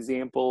 different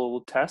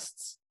example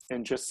tests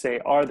and just say,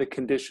 are the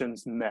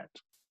conditions met?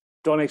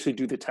 Don't actually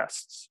do the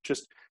tests.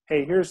 Just,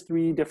 hey, here's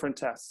 3 different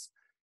tests.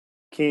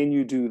 Can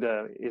you do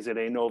is it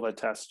a ANOVA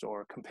test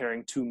or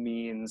comparing 2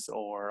 means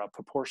or a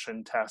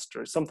proportion test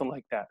or something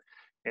like that?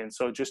 And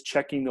so just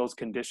checking those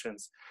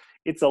conditions.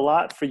 It's a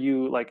lot for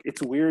you. Like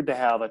it's weird to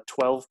have a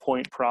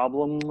 12-point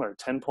problem or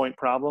 10-point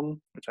problem,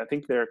 which I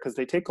think because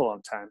they take a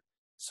long time.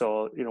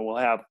 So, we'll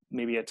have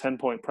maybe a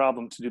 10-point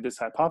problem to do this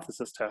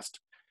hypothesis test,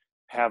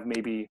 have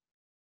maybe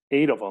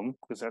 8 of them,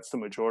 because that's the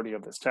majority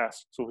of this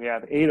test. So we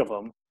have 8 of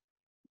them,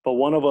 but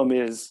one of them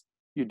is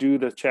you do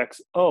the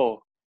checks,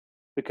 oh,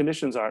 the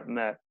conditions aren't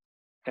met,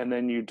 and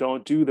then you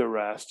don't do the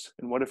rest.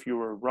 And what if you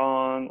were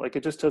wrong? Like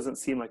it just doesn't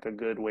seem like a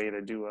good way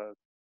to do an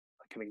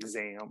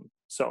exam.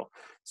 So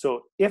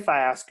if I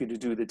ask you to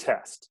do the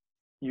test,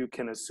 you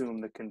can assume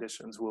the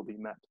conditions will be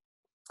met.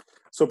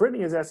 So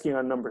Brittany is asking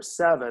on number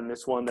 7,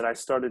 this one that I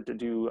started to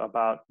do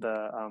about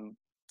the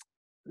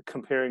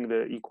comparing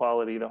the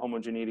equality, the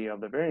homogeneity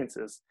of the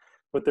variances.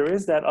 But there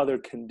is that other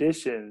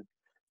condition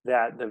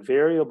that the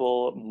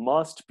variable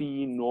must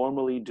be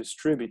normally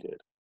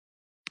distributed.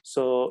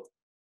 So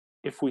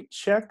if we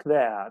check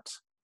that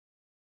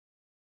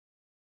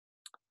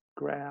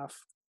graph,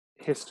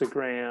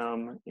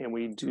 histogram, and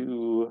we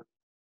do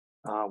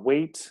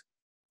weight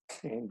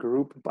and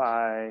group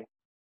by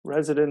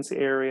residence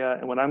area,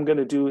 and what I'm going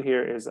to do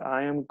here is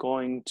I am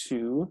going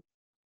to,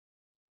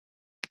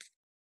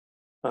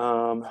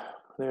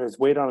 there's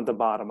weight on at the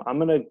bottom. I'm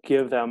going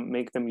to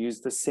make them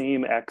use the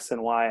same X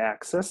and Y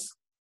axis.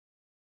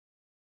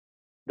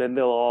 Then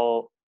they'll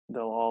all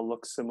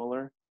look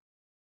similar.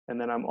 And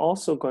then I'm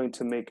also going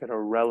to make it a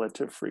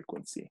relative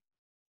frequency.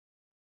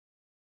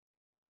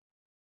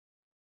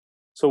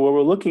 So what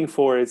we're looking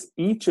for is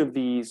each of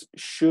these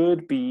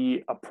should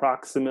be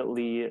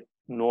approximately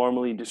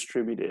normally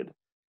distributed.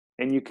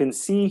 And you can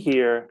see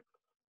here,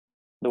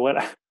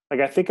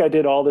 I think I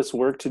did all this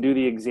work to do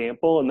the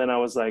example, and then I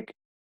was like,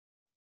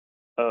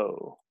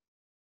 oh,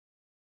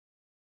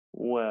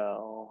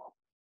 well,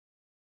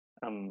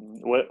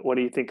 what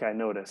do you think I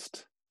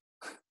noticed?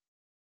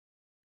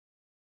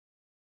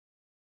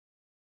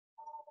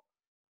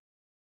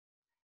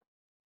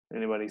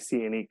 Anybody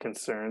see any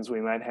concerns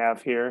we might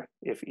have here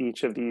if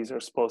each of these are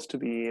supposed to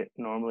be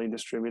normally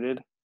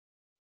distributed?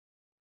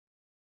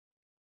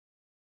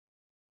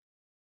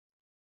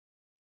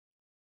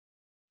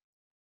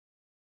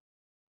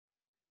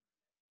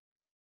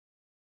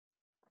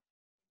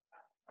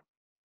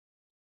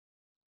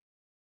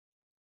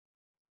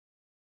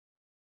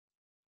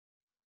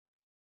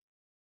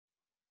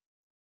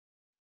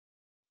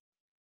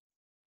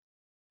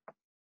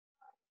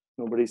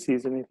 Nobody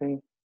sees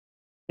anything?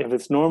 If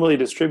it's normally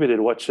distributed,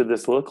 what should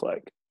this look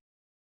like?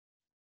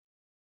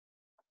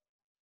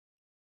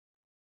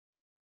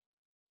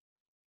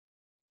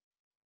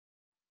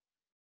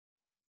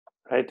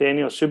 Right,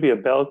 Daniel, it should be a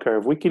bell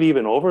curve. We could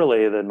even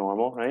overlay the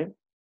normal, right?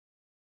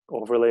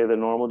 Overlay the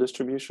normal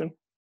distribution.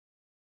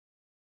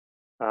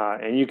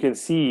 And you can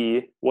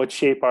see what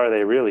shape are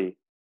they really?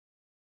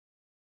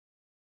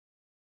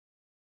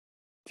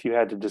 If you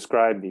had to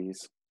describe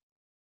these,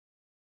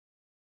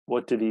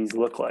 what do these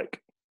look like?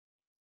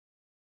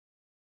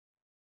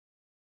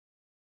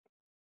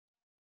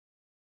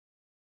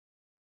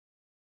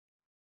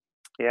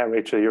 Yeah,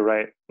 Rachel, you're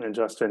right. And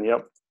Justin,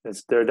 yep,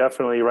 they're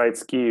definitely right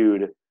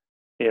skewed.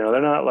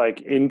 They're not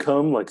like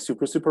income, like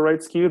super, super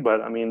right skewed, but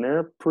I mean,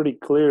 they're pretty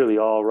clearly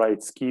all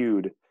right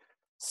skewed.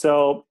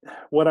 So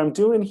what I'm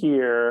doing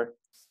here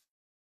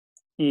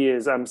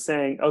is I'm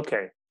saying,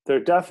 okay, they're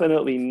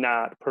definitely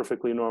not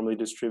perfectly normally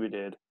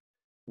distributed,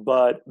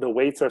 but the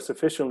weights are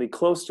sufficiently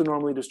close to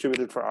normally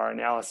distributed for our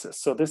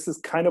analysis. So this is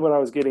kind of what I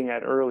was getting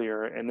at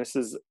earlier, and this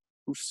is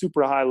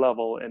super high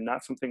level and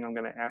not something I'm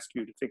going to ask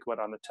you to think about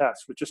on the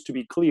test. But just to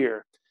be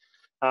clear,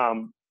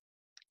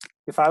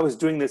 if I was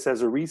doing this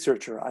as a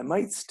researcher, I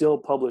might still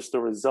publish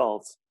the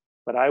results,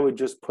 But I would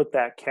just put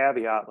that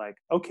caveat like,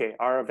 okay,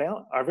 our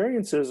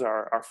variances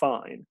are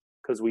fine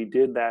because we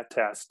did that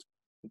test.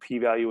 The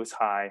p-value is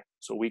high,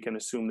 so we can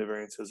assume the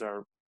variances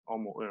are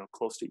almost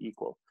close to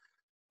equal.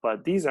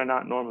 But these are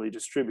not normally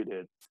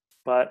distributed,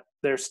 but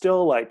they're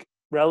still like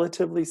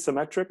relatively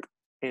symmetric.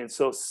 And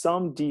so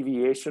some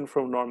deviation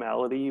from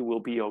normality will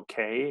be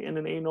okay in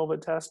an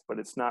ANOVA test, but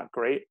it's not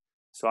great.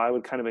 So I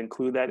would kind of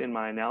include that in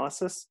my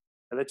analysis.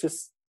 And that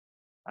just,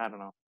 I don't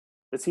know.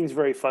 It seems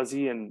very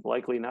fuzzy and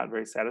likely not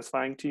very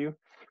satisfying to you,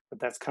 but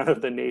that's kind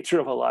of the nature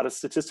of a lot of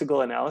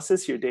statistical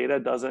analysis. Your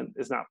data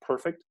is not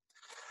perfect.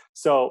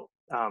 So,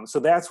 so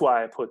that's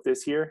why I put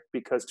this here,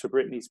 because to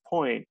Brittany's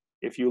point,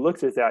 if you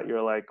looked at that,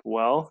 you're like,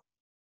 well,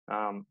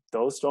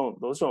 those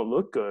don't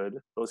look good.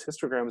 Those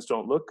histograms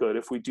don't look good.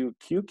 If we do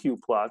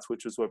QQ plots,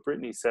 which is what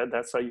Brittany said,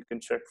 that's how you can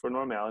check for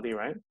normality,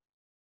 right?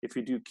 If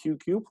you do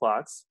QQ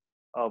plots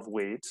of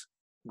weight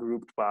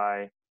grouped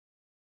by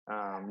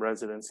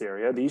residence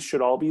area, these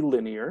should all be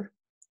linear.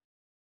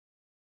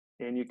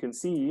 And you can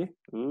see,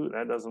 ooh,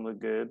 that doesn't look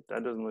good.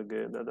 That doesn't look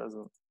good. That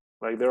doesn't,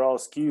 like they're all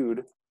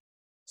skewed.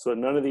 So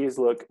none of these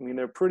look, I mean,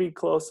 they're pretty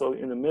close so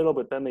in the middle,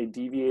 but then they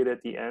deviate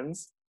at the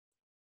ends.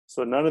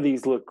 So none of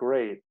these look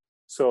great.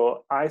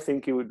 So I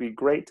think it would be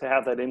great to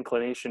have that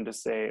inclination to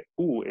say,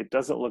 ooh, it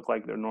doesn't look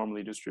like they're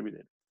normally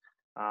distributed.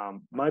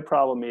 My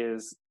problem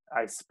is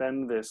I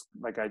spend this,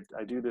 like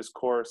I do this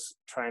course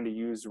trying to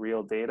use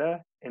real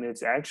data, and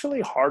it's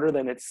actually harder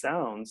than it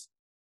sounds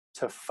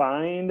to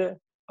find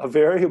a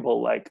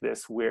variable like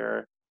this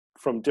where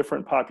from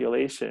different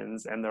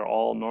populations and they're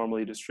all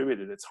normally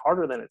distributed. It's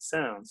harder than it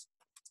sounds.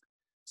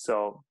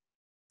 So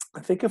I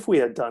think if we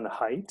had done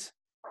height,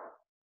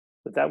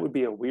 but that would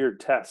be a weird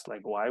test.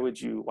 Like, why would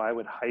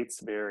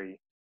heights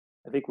vary?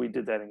 I think we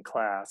did that in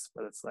class,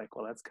 but it's like,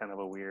 well, that's kind of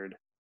a weird,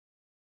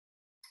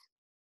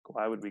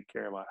 why would we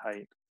care about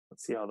height?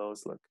 Let's see how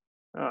those look.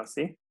 Oh,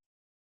 see?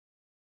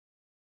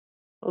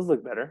 Those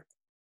look better.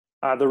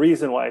 The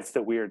reason why it's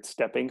the weird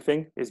stepping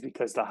thing is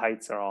because the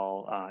heights are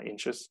all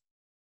inches.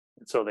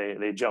 So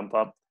they jump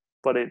up,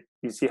 but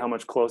you see how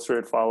much closer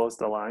it follows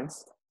the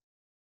lines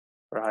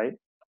for height?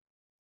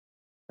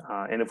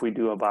 And if we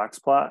do a box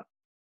plot,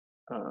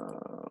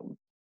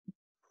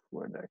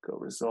 where'd that go?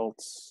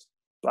 Results,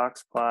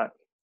 box plot,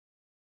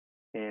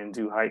 and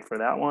do height for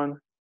that one.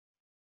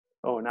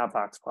 Oh, not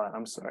box plot,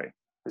 I'm sorry.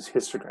 This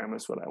histogram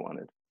is what I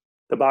wanted.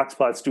 The box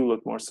plots do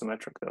look more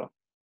symmetric though.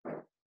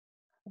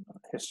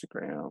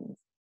 Histogram,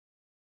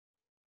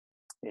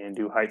 and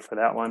do height for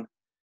that one.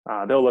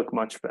 They'll look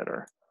much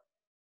better.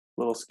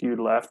 A little skewed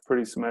left,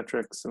 pretty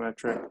symmetric,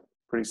 symmetric,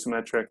 pretty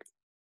symmetric.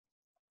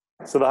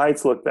 So the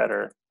heights look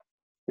better.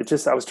 It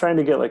just, I was trying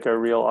to get like a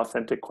real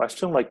authentic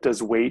question, like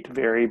does weight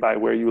vary by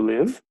where you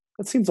live?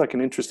 That seems like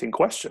an interesting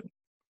question.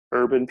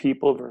 Urban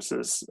people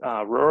versus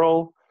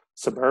rural,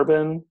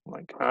 suburban,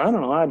 like, I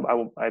don't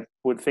know, I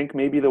would think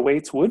maybe the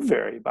weights would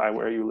vary by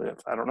where you live.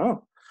 I don't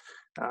know.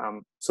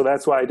 So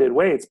that's why I did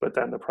weights, but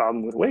then the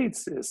problem with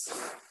weights is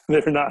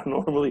they're not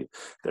normally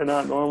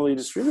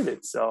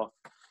distributed. So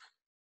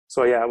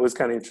yeah, it was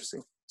kind of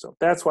interesting. So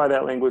that's why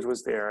that language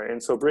was there.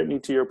 And so Brittany,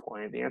 to your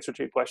point, the answer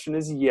to your question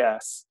is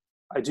yes.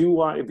 I do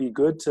want, it'd be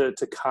good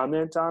to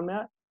comment on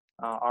that.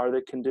 Are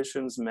the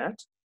conditions met?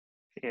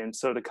 And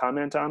so to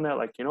comment on that,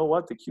 like, you know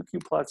what, the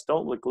QQ plots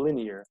don't look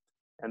linear.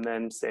 And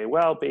then say,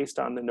 well, based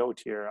on the note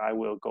here, I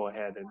will go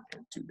ahead and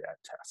do that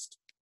test.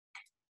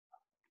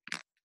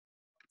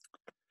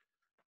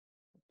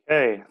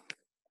 Okay,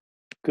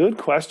 good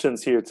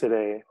questions here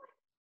today.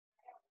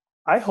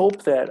 I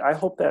hope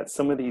that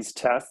some of these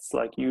tests,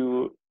 like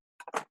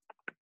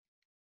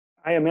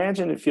I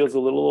imagine it feels a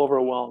little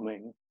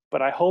overwhelming,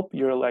 but I hope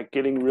you're like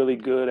getting really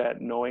good at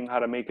knowing how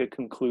to make a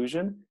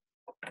conclusion,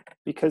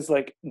 because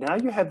like now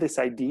you have this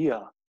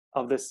idea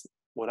of this,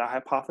 what a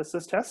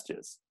hypothesis test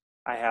is.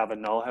 I have a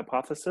null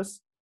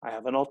hypothesis, I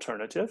have an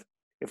alternative.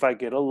 If I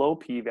get a low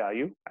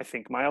p-value, I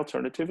think my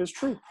alternative is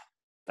true.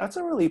 That's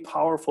a really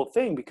powerful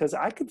thing, because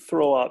I could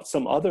throw out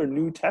some other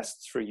new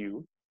tests for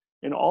you,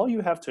 and all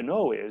you have to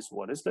know is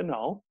what is the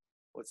null,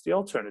 what's the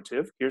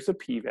alternative, here's a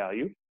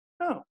p-value.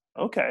 Oh,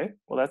 okay,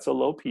 well that's a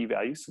low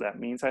p-value, so that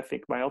means I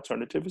think my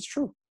alternative is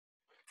true.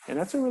 And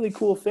that's a really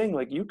cool thing.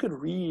 Like you could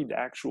read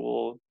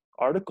actual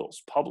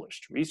articles,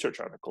 published research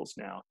articles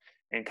now,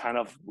 and kind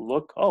of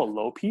look, oh,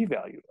 low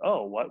p-value,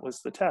 oh, what was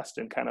the test?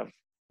 And kind of,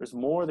 there's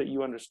more that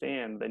you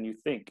understand than you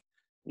think,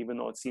 even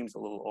though it seems a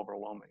little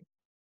overwhelming.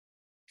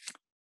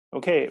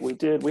 Okay,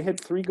 we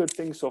hit 3 good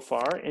things so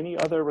far. Any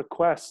other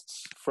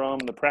requests from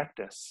the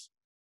practice?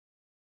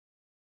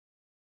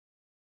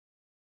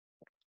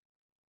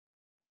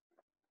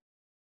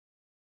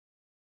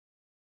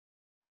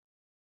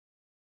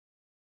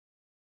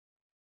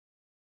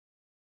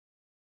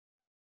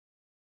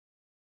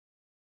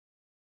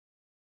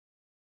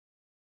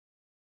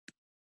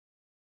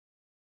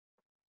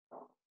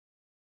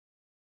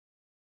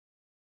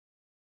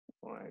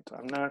 All right,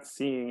 I'm not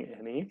seeing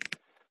any.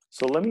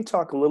 So let me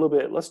talk a little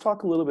bit. Let's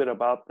talk a little bit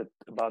about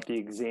the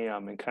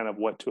exam and kind of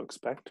what to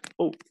expect.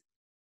 Oh,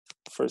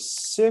 for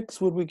 6,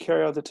 would we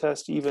carry out the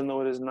test even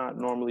though it is not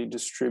normally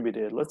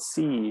distributed? Let's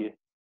see.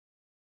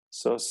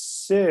 So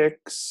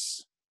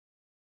 6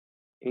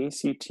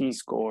 ACT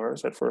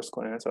scores at first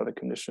glance, are the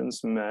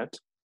conditions met?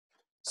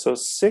 So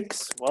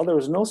 6, well, there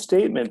was no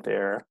statement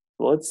there.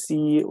 Let's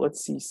see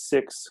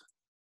 6.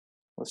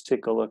 Let's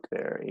take a look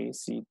there.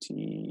 ACT,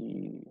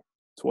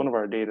 it's one of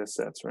our data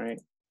sets, right?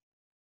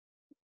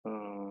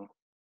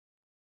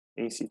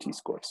 ACT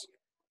scores.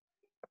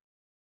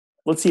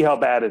 Let's see how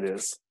bad it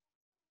is.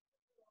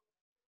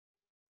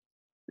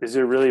 Is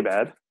it really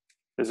bad?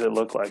 Does it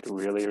look like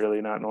really,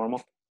 really not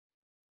normal?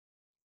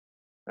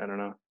 I don't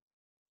know.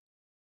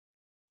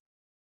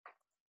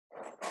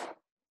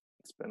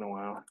 It's been a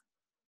while.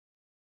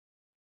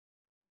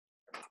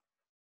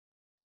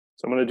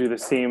 So I'm going to do the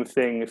same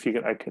thing. If you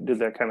can, I did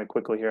that kind of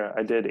quickly here.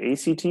 I did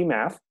ACT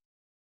math.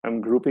 I'm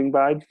grouping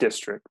by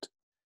district.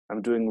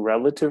 I'm doing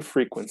relative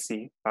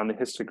frequency on the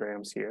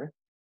histograms here.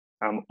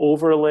 I'm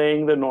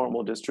overlaying the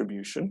normal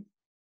distribution.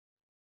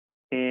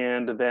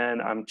 And then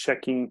I'm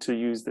checking to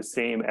use the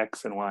same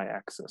X and Y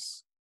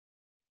axis.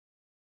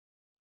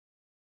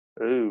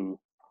 Ooh,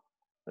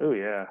 oh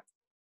yeah.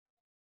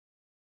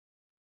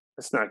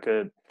 That's not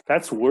good.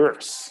 That's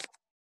worse.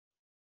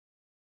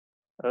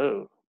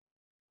 Oh.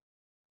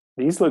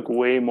 These look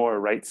way more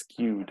right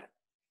skewed.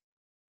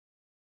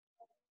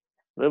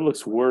 That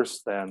looks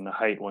worse than the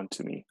height one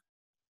to me.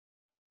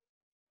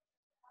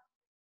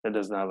 That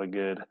does not look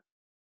good.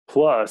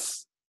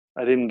 Plus,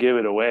 I didn't give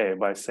it away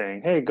by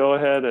saying, hey, go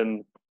ahead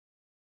and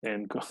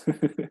go.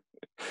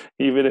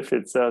 Even if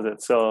it says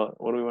it. So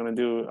what do we want to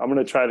do? I'm going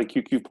to try the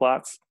QQ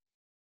plots.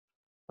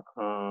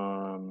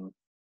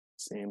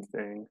 Same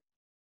thing.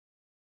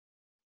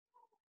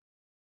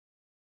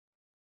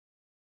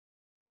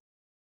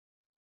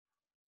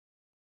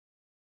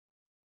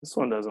 This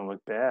one doesn't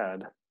look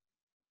bad.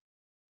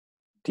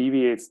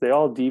 Deviates, they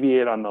all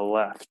deviate on the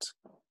left.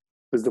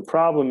 Because the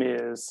problem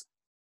is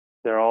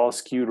they're all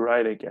skewed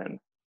right again.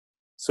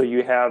 So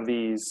you have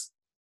this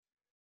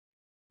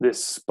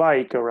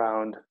spike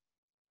around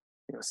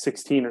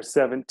 16 or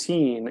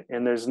 17,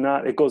 and there's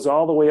not, it goes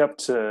all the way up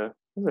to,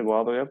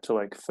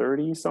 like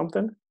 30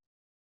 something.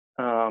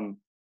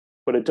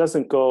 But it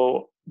doesn't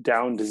go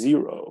down to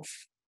 0.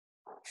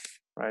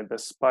 Right? The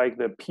spike,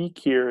 the peak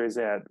here is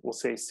at, we'll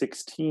say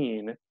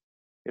 16.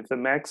 If the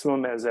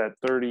maximum is at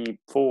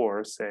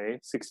 34, say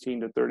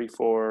 16 to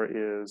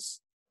 34 is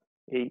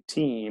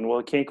 18, well,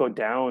 it can't go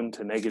down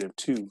to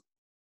 -2.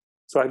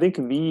 So I think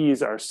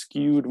these are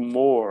skewed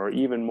more,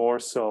 even more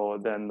so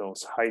than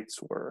those heights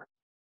were.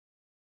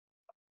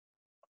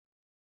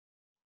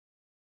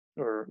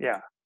 Or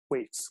yeah,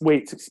 weights,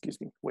 excuse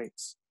me,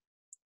 weights.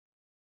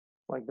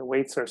 Like the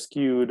weights are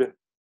skewed,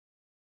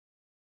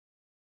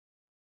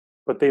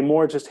 but they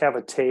more just have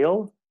a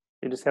tail.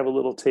 They just have a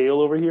little tail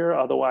over here.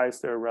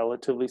 Otherwise, they're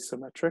relatively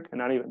symmetric and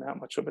not even that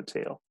much of a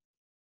tail.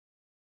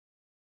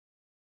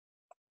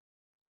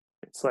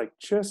 It's like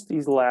just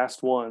these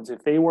last ones.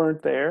 If they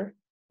weren't there,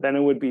 then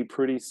it would be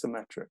pretty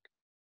symmetric.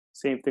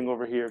 Same thing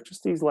over here. If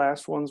just these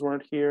last ones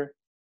weren't here,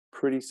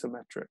 pretty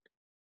symmetric.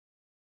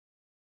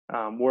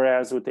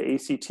 Whereas with the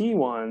ACT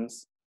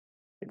ones,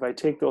 if I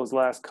take those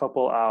last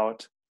couple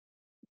out,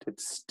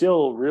 it's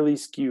still really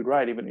skewed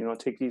right. Even,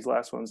 take these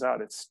last ones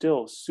out, it's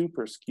still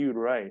super skewed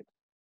right.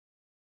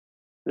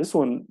 This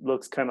one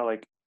looks kind of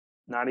like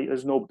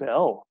there's no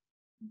bell.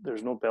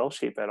 There's no bell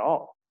shape at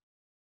all.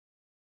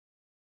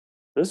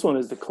 This one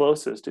is the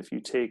closest. If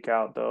you take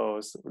out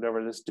those,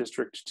 whatever this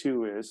district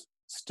 2 is,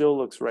 still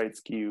looks right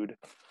skewed.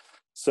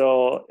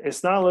 So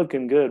it's not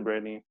looking good,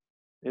 Brittany.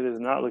 It is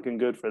not looking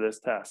good for this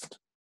test.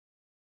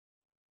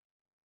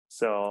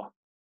 So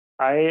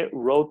I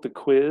wrote the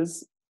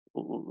quiz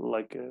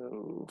like, I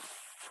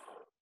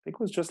think it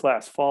was just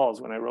last fall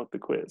is when I wrote the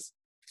quiz.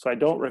 So I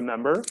don't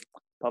remember,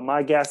 but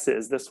my guess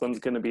is this one's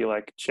going to be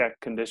like check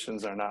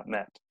conditions are not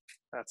met.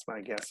 That's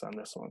my guess on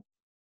this one.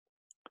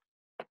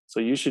 So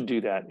you should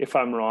do that. If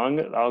I'm wrong,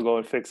 I'll go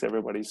and fix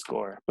everybody's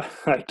score.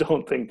 I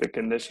don't think the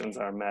conditions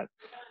are met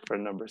for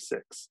number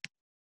 6.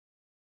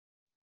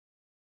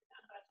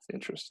 It's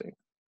interesting.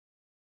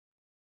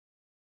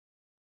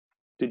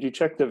 Did you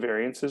check the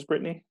variances,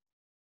 Brittany?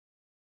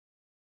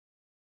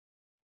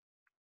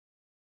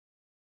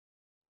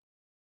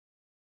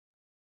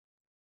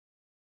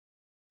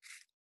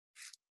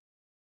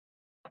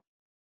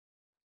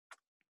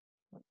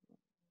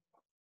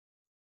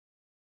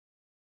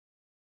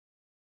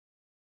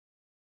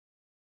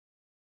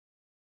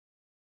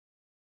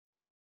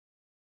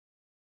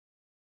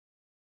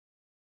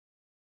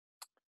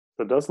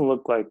 So it doesn't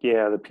look like,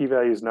 yeah, the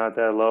p-value is not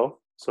that low.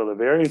 So the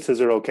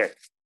variances are okay.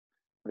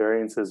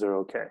 Variances are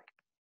okay.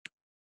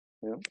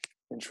 Yeah,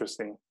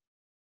 interesting.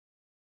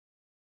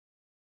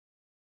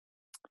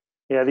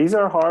 Yeah, these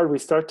are hard. We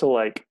start to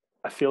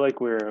I feel like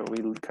we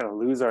kind of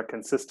lose our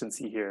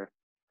consistency here.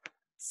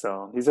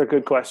 So these are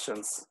good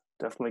questions,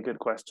 definitely good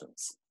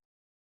questions.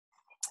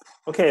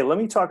 Okay, let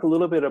me talk a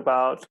little bit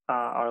about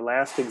our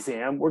last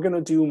exam. We're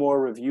gonna do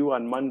more review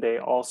on Monday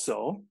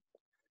also.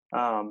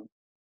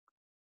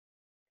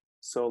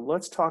 So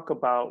let's talk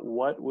about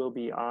what will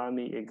be on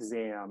the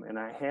exam. And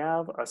I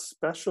have a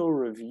special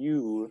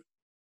review,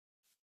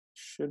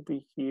 should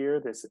be here,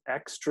 this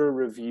extra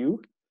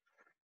review.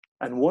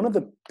 And one of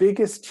the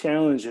biggest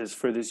challenges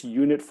for this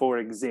Unit 4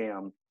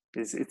 exam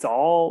is it's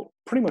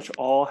pretty much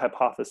all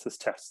hypothesis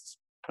tests.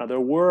 Now,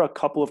 there were a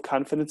couple of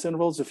confidence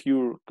intervals, if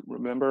you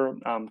remember,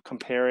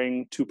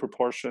 comparing two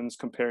proportions,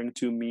 comparing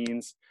two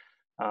means,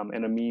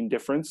 and a mean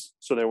difference.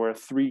 So there were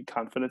 3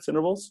 confidence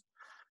intervals.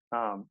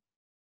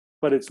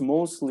 But it's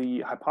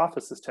mostly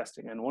hypothesis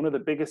testing. And one of the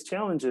biggest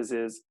challenges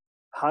is,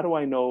 how do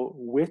I know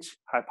which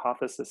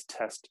hypothesis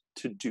test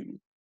to do?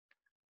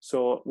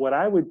 So what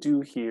I would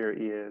do here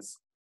is,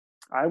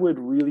 I would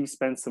really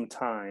spend some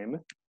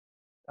time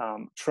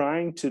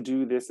trying to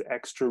do this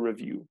extra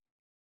review.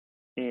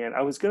 And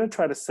I was going to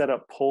try to set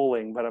up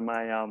polling, but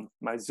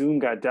my Zoom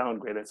got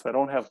downgraded, so I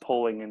don't have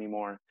polling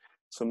anymore.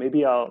 So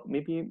maybe I'll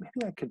put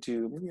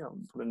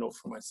a note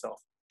for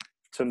myself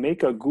to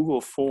make a Google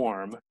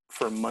form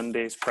for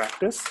Monday's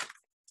practice.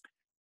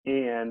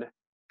 And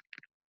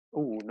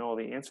oh no,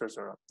 the answers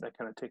are up. That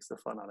kind of takes the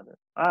fun out of it.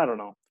 I don't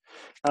know.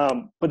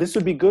 But this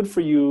would be good for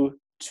you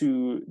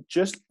to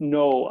just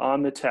know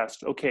on the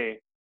test, okay,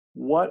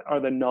 what are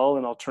the null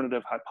and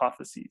alternative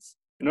hypotheses?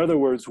 In other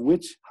words,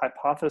 which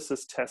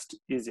hypothesis test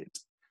is it?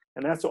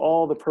 And that's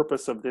all the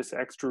purpose of this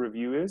extra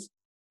review is.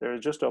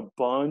 There's just a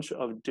bunch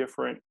of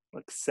different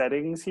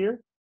settings here,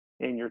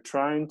 and you're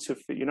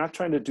not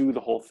trying to do the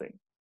whole thing.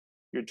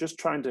 You're just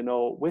trying to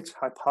know which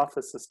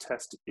hypothesis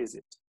test is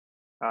it.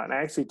 And I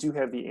actually do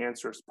have the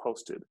answers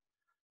posted.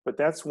 But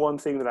that's one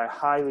thing that I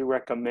highly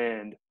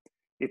recommend.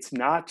 It's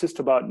not just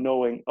about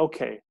knowing,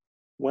 okay,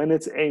 when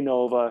it's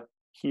ANOVA,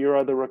 here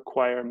are the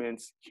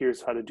requirements,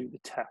 here's how to do the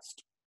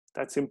test.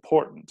 That's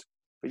important,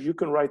 but you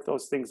can write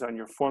those things on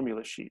your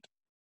formula sheet.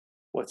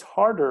 What's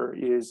harder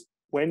is,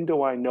 when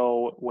do I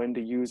know when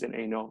to use an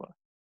ANOVA?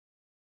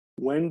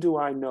 When do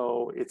I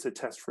know it's a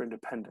test for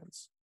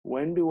independence?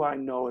 When do I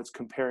know it's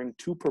comparing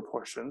 2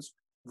 proportions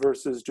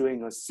versus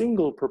doing a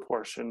single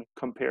proportion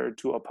compared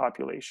to a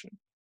population?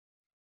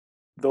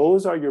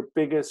 Those are your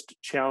biggest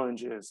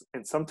challenges.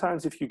 And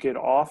sometimes if you get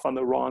off on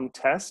the wrong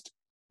test,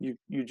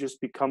 you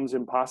just becomes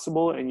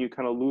impossible, and you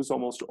kind of lose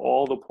almost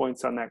all the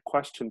points on that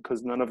question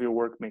because none of your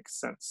work makes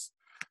sense.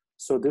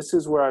 So this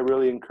is where I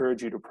really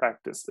encourage you to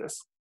practice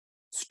this.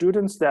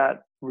 Students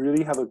that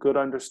really have a good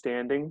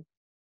understanding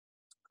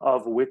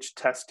of which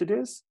test it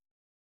is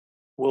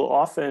will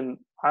often,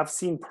 I've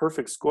seen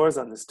perfect scores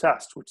on this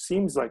test, which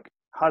seems like,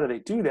 how do they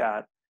do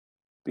that?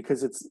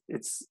 Because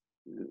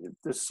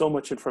there's so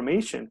much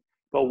information.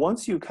 But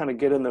once you kind of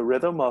get in the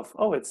rhythm of,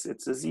 oh, it's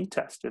a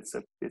z-test,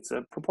 it's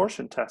a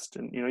proportion test,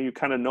 and you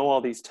kind of know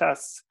all these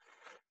tests.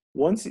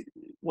 Once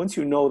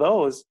you know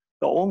those,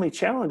 the only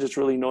challenge is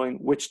really knowing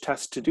which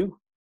test to do.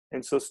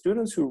 And so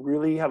students who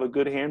really have a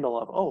good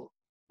handle of, oh,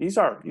 these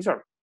are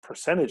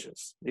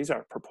percentages, these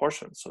are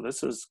proportions. So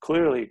this is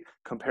clearly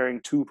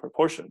comparing 2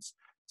 proportions.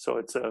 So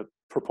it's a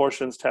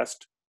proportions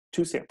test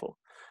 2 sample.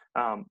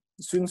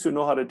 Students who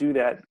know how to do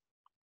that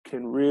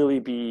can really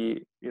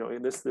be,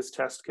 this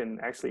test can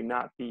actually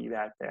not be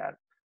that bad.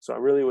 So I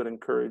really would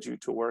encourage you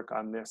to work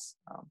on this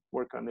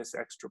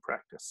extra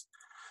practice.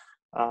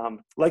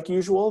 Like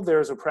usual,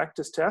 there's a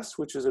practice test,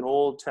 which is an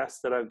old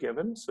test that I've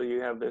given. So you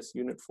have this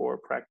Unit 4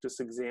 practice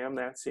exam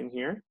that's in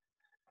here.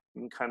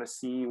 You can kind of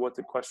see what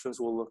the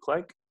questions will look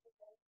like.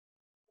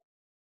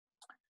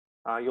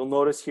 You'll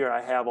notice here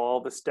I have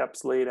all the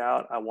steps laid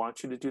out. I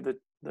want you to do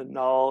the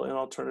null and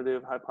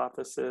alternative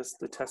hypothesis,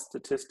 the test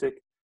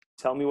statistic.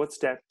 Tell me what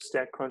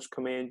StatCrunch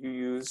command you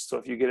used. So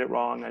if you get it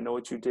wrong, I know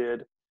what you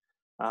did.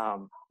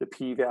 The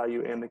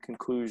p-value and the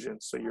conclusion.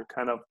 So you're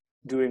kind of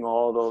doing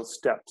all those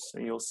steps,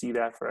 and you'll see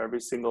that for every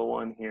single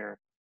one here.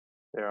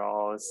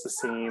 It's the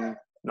same: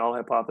 null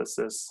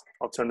hypothesis,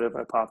 alternative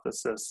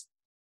hypothesis,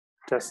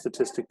 test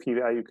statistic,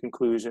 p-value,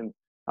 conclusion.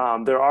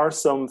 There are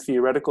some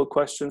theoretical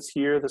questions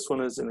here. This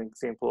one is an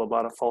example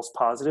about a false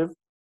positive.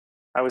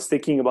 I was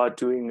thinking about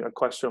doing a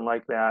question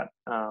like that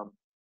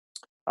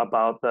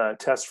about the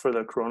test for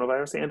the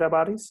coronavirus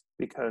antibodies,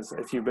 because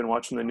if you've been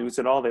watching the news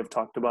at all, they've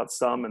talked about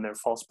some and their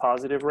false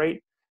positive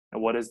rate.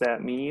 And what does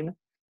that mean?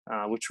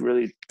 Which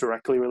really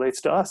directly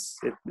relates to us.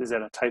 Is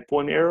that a type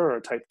 1 error or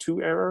a type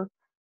 2 error?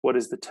 What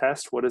is the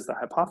test? What is the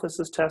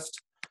hypothesis test?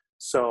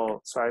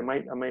 So I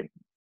might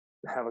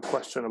have a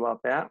question about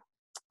that.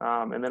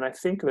 And then I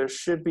think there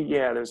should be,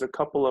 there's a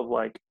couple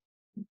of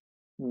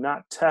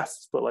not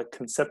tests, but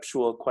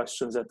conceptual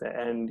questions at the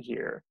end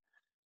here.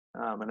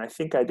 And I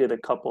think I did a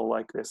couple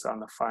like this on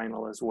the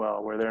final as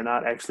well, where they're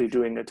not actually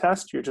doing a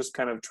test. You're just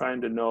kind of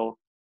trying to know,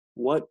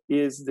 what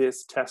is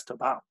this test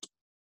about?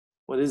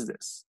 What is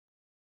this?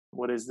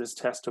 What is this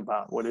test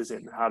about? What is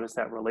it? And how does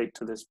that relate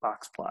to this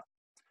box plot?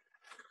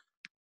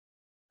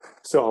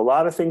 So a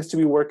lot of things to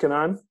be working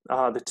on.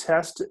 The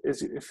test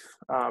is,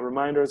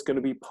 reminder, is going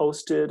to be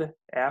posted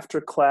after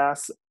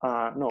class.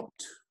 No,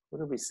 what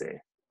did we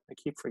say? I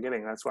keep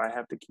forgetting. That's why I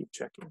have to keep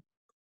checking.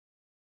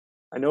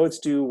 I know it's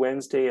due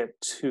Wednesday at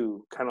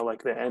 2, kind of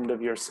like the end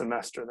of your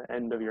semester, the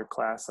end of your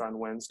class on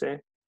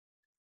Wednesday.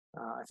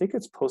 I think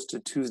it's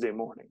posted Tuesday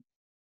morning.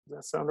 Does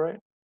that sound right?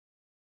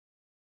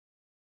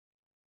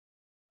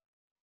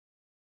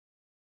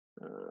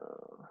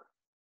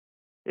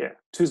 Yeah,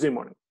 Tuesday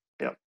morning.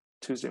 Yep,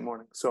 Tuesday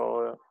morning.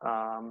 So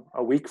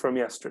a week from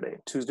yesterday,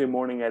 Tuesday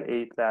morning at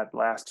 8, that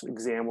last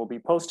exam will be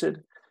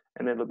posted,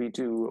 and it'll be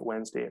due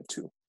Wednesday at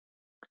 2.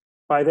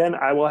 By then,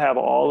 I will have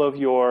all of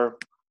your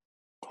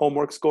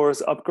homework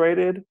scores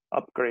updated,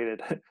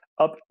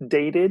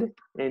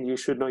 and you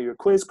should know your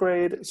quiz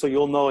grade, so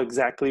you'll know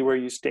exactly where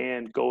you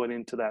stand going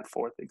into that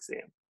 4th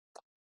exam.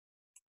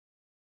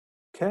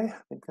 Okay,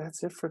 I think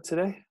that's it for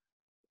today.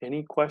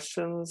 Any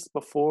questions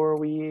before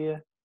we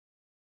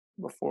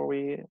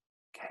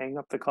hang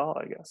up the call,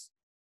 I guess?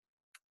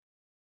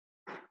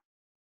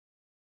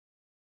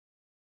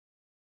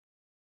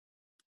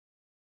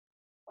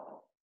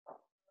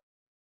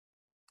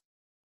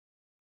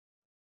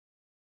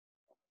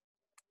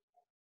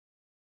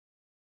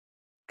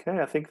 Okay,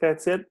 I think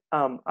that's it.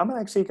 I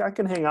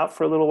can hang out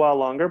for a little while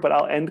longer, but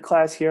I'll end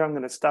class here. I'm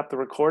going to stop the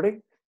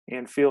recording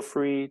and feel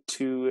free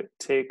to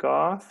take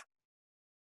off.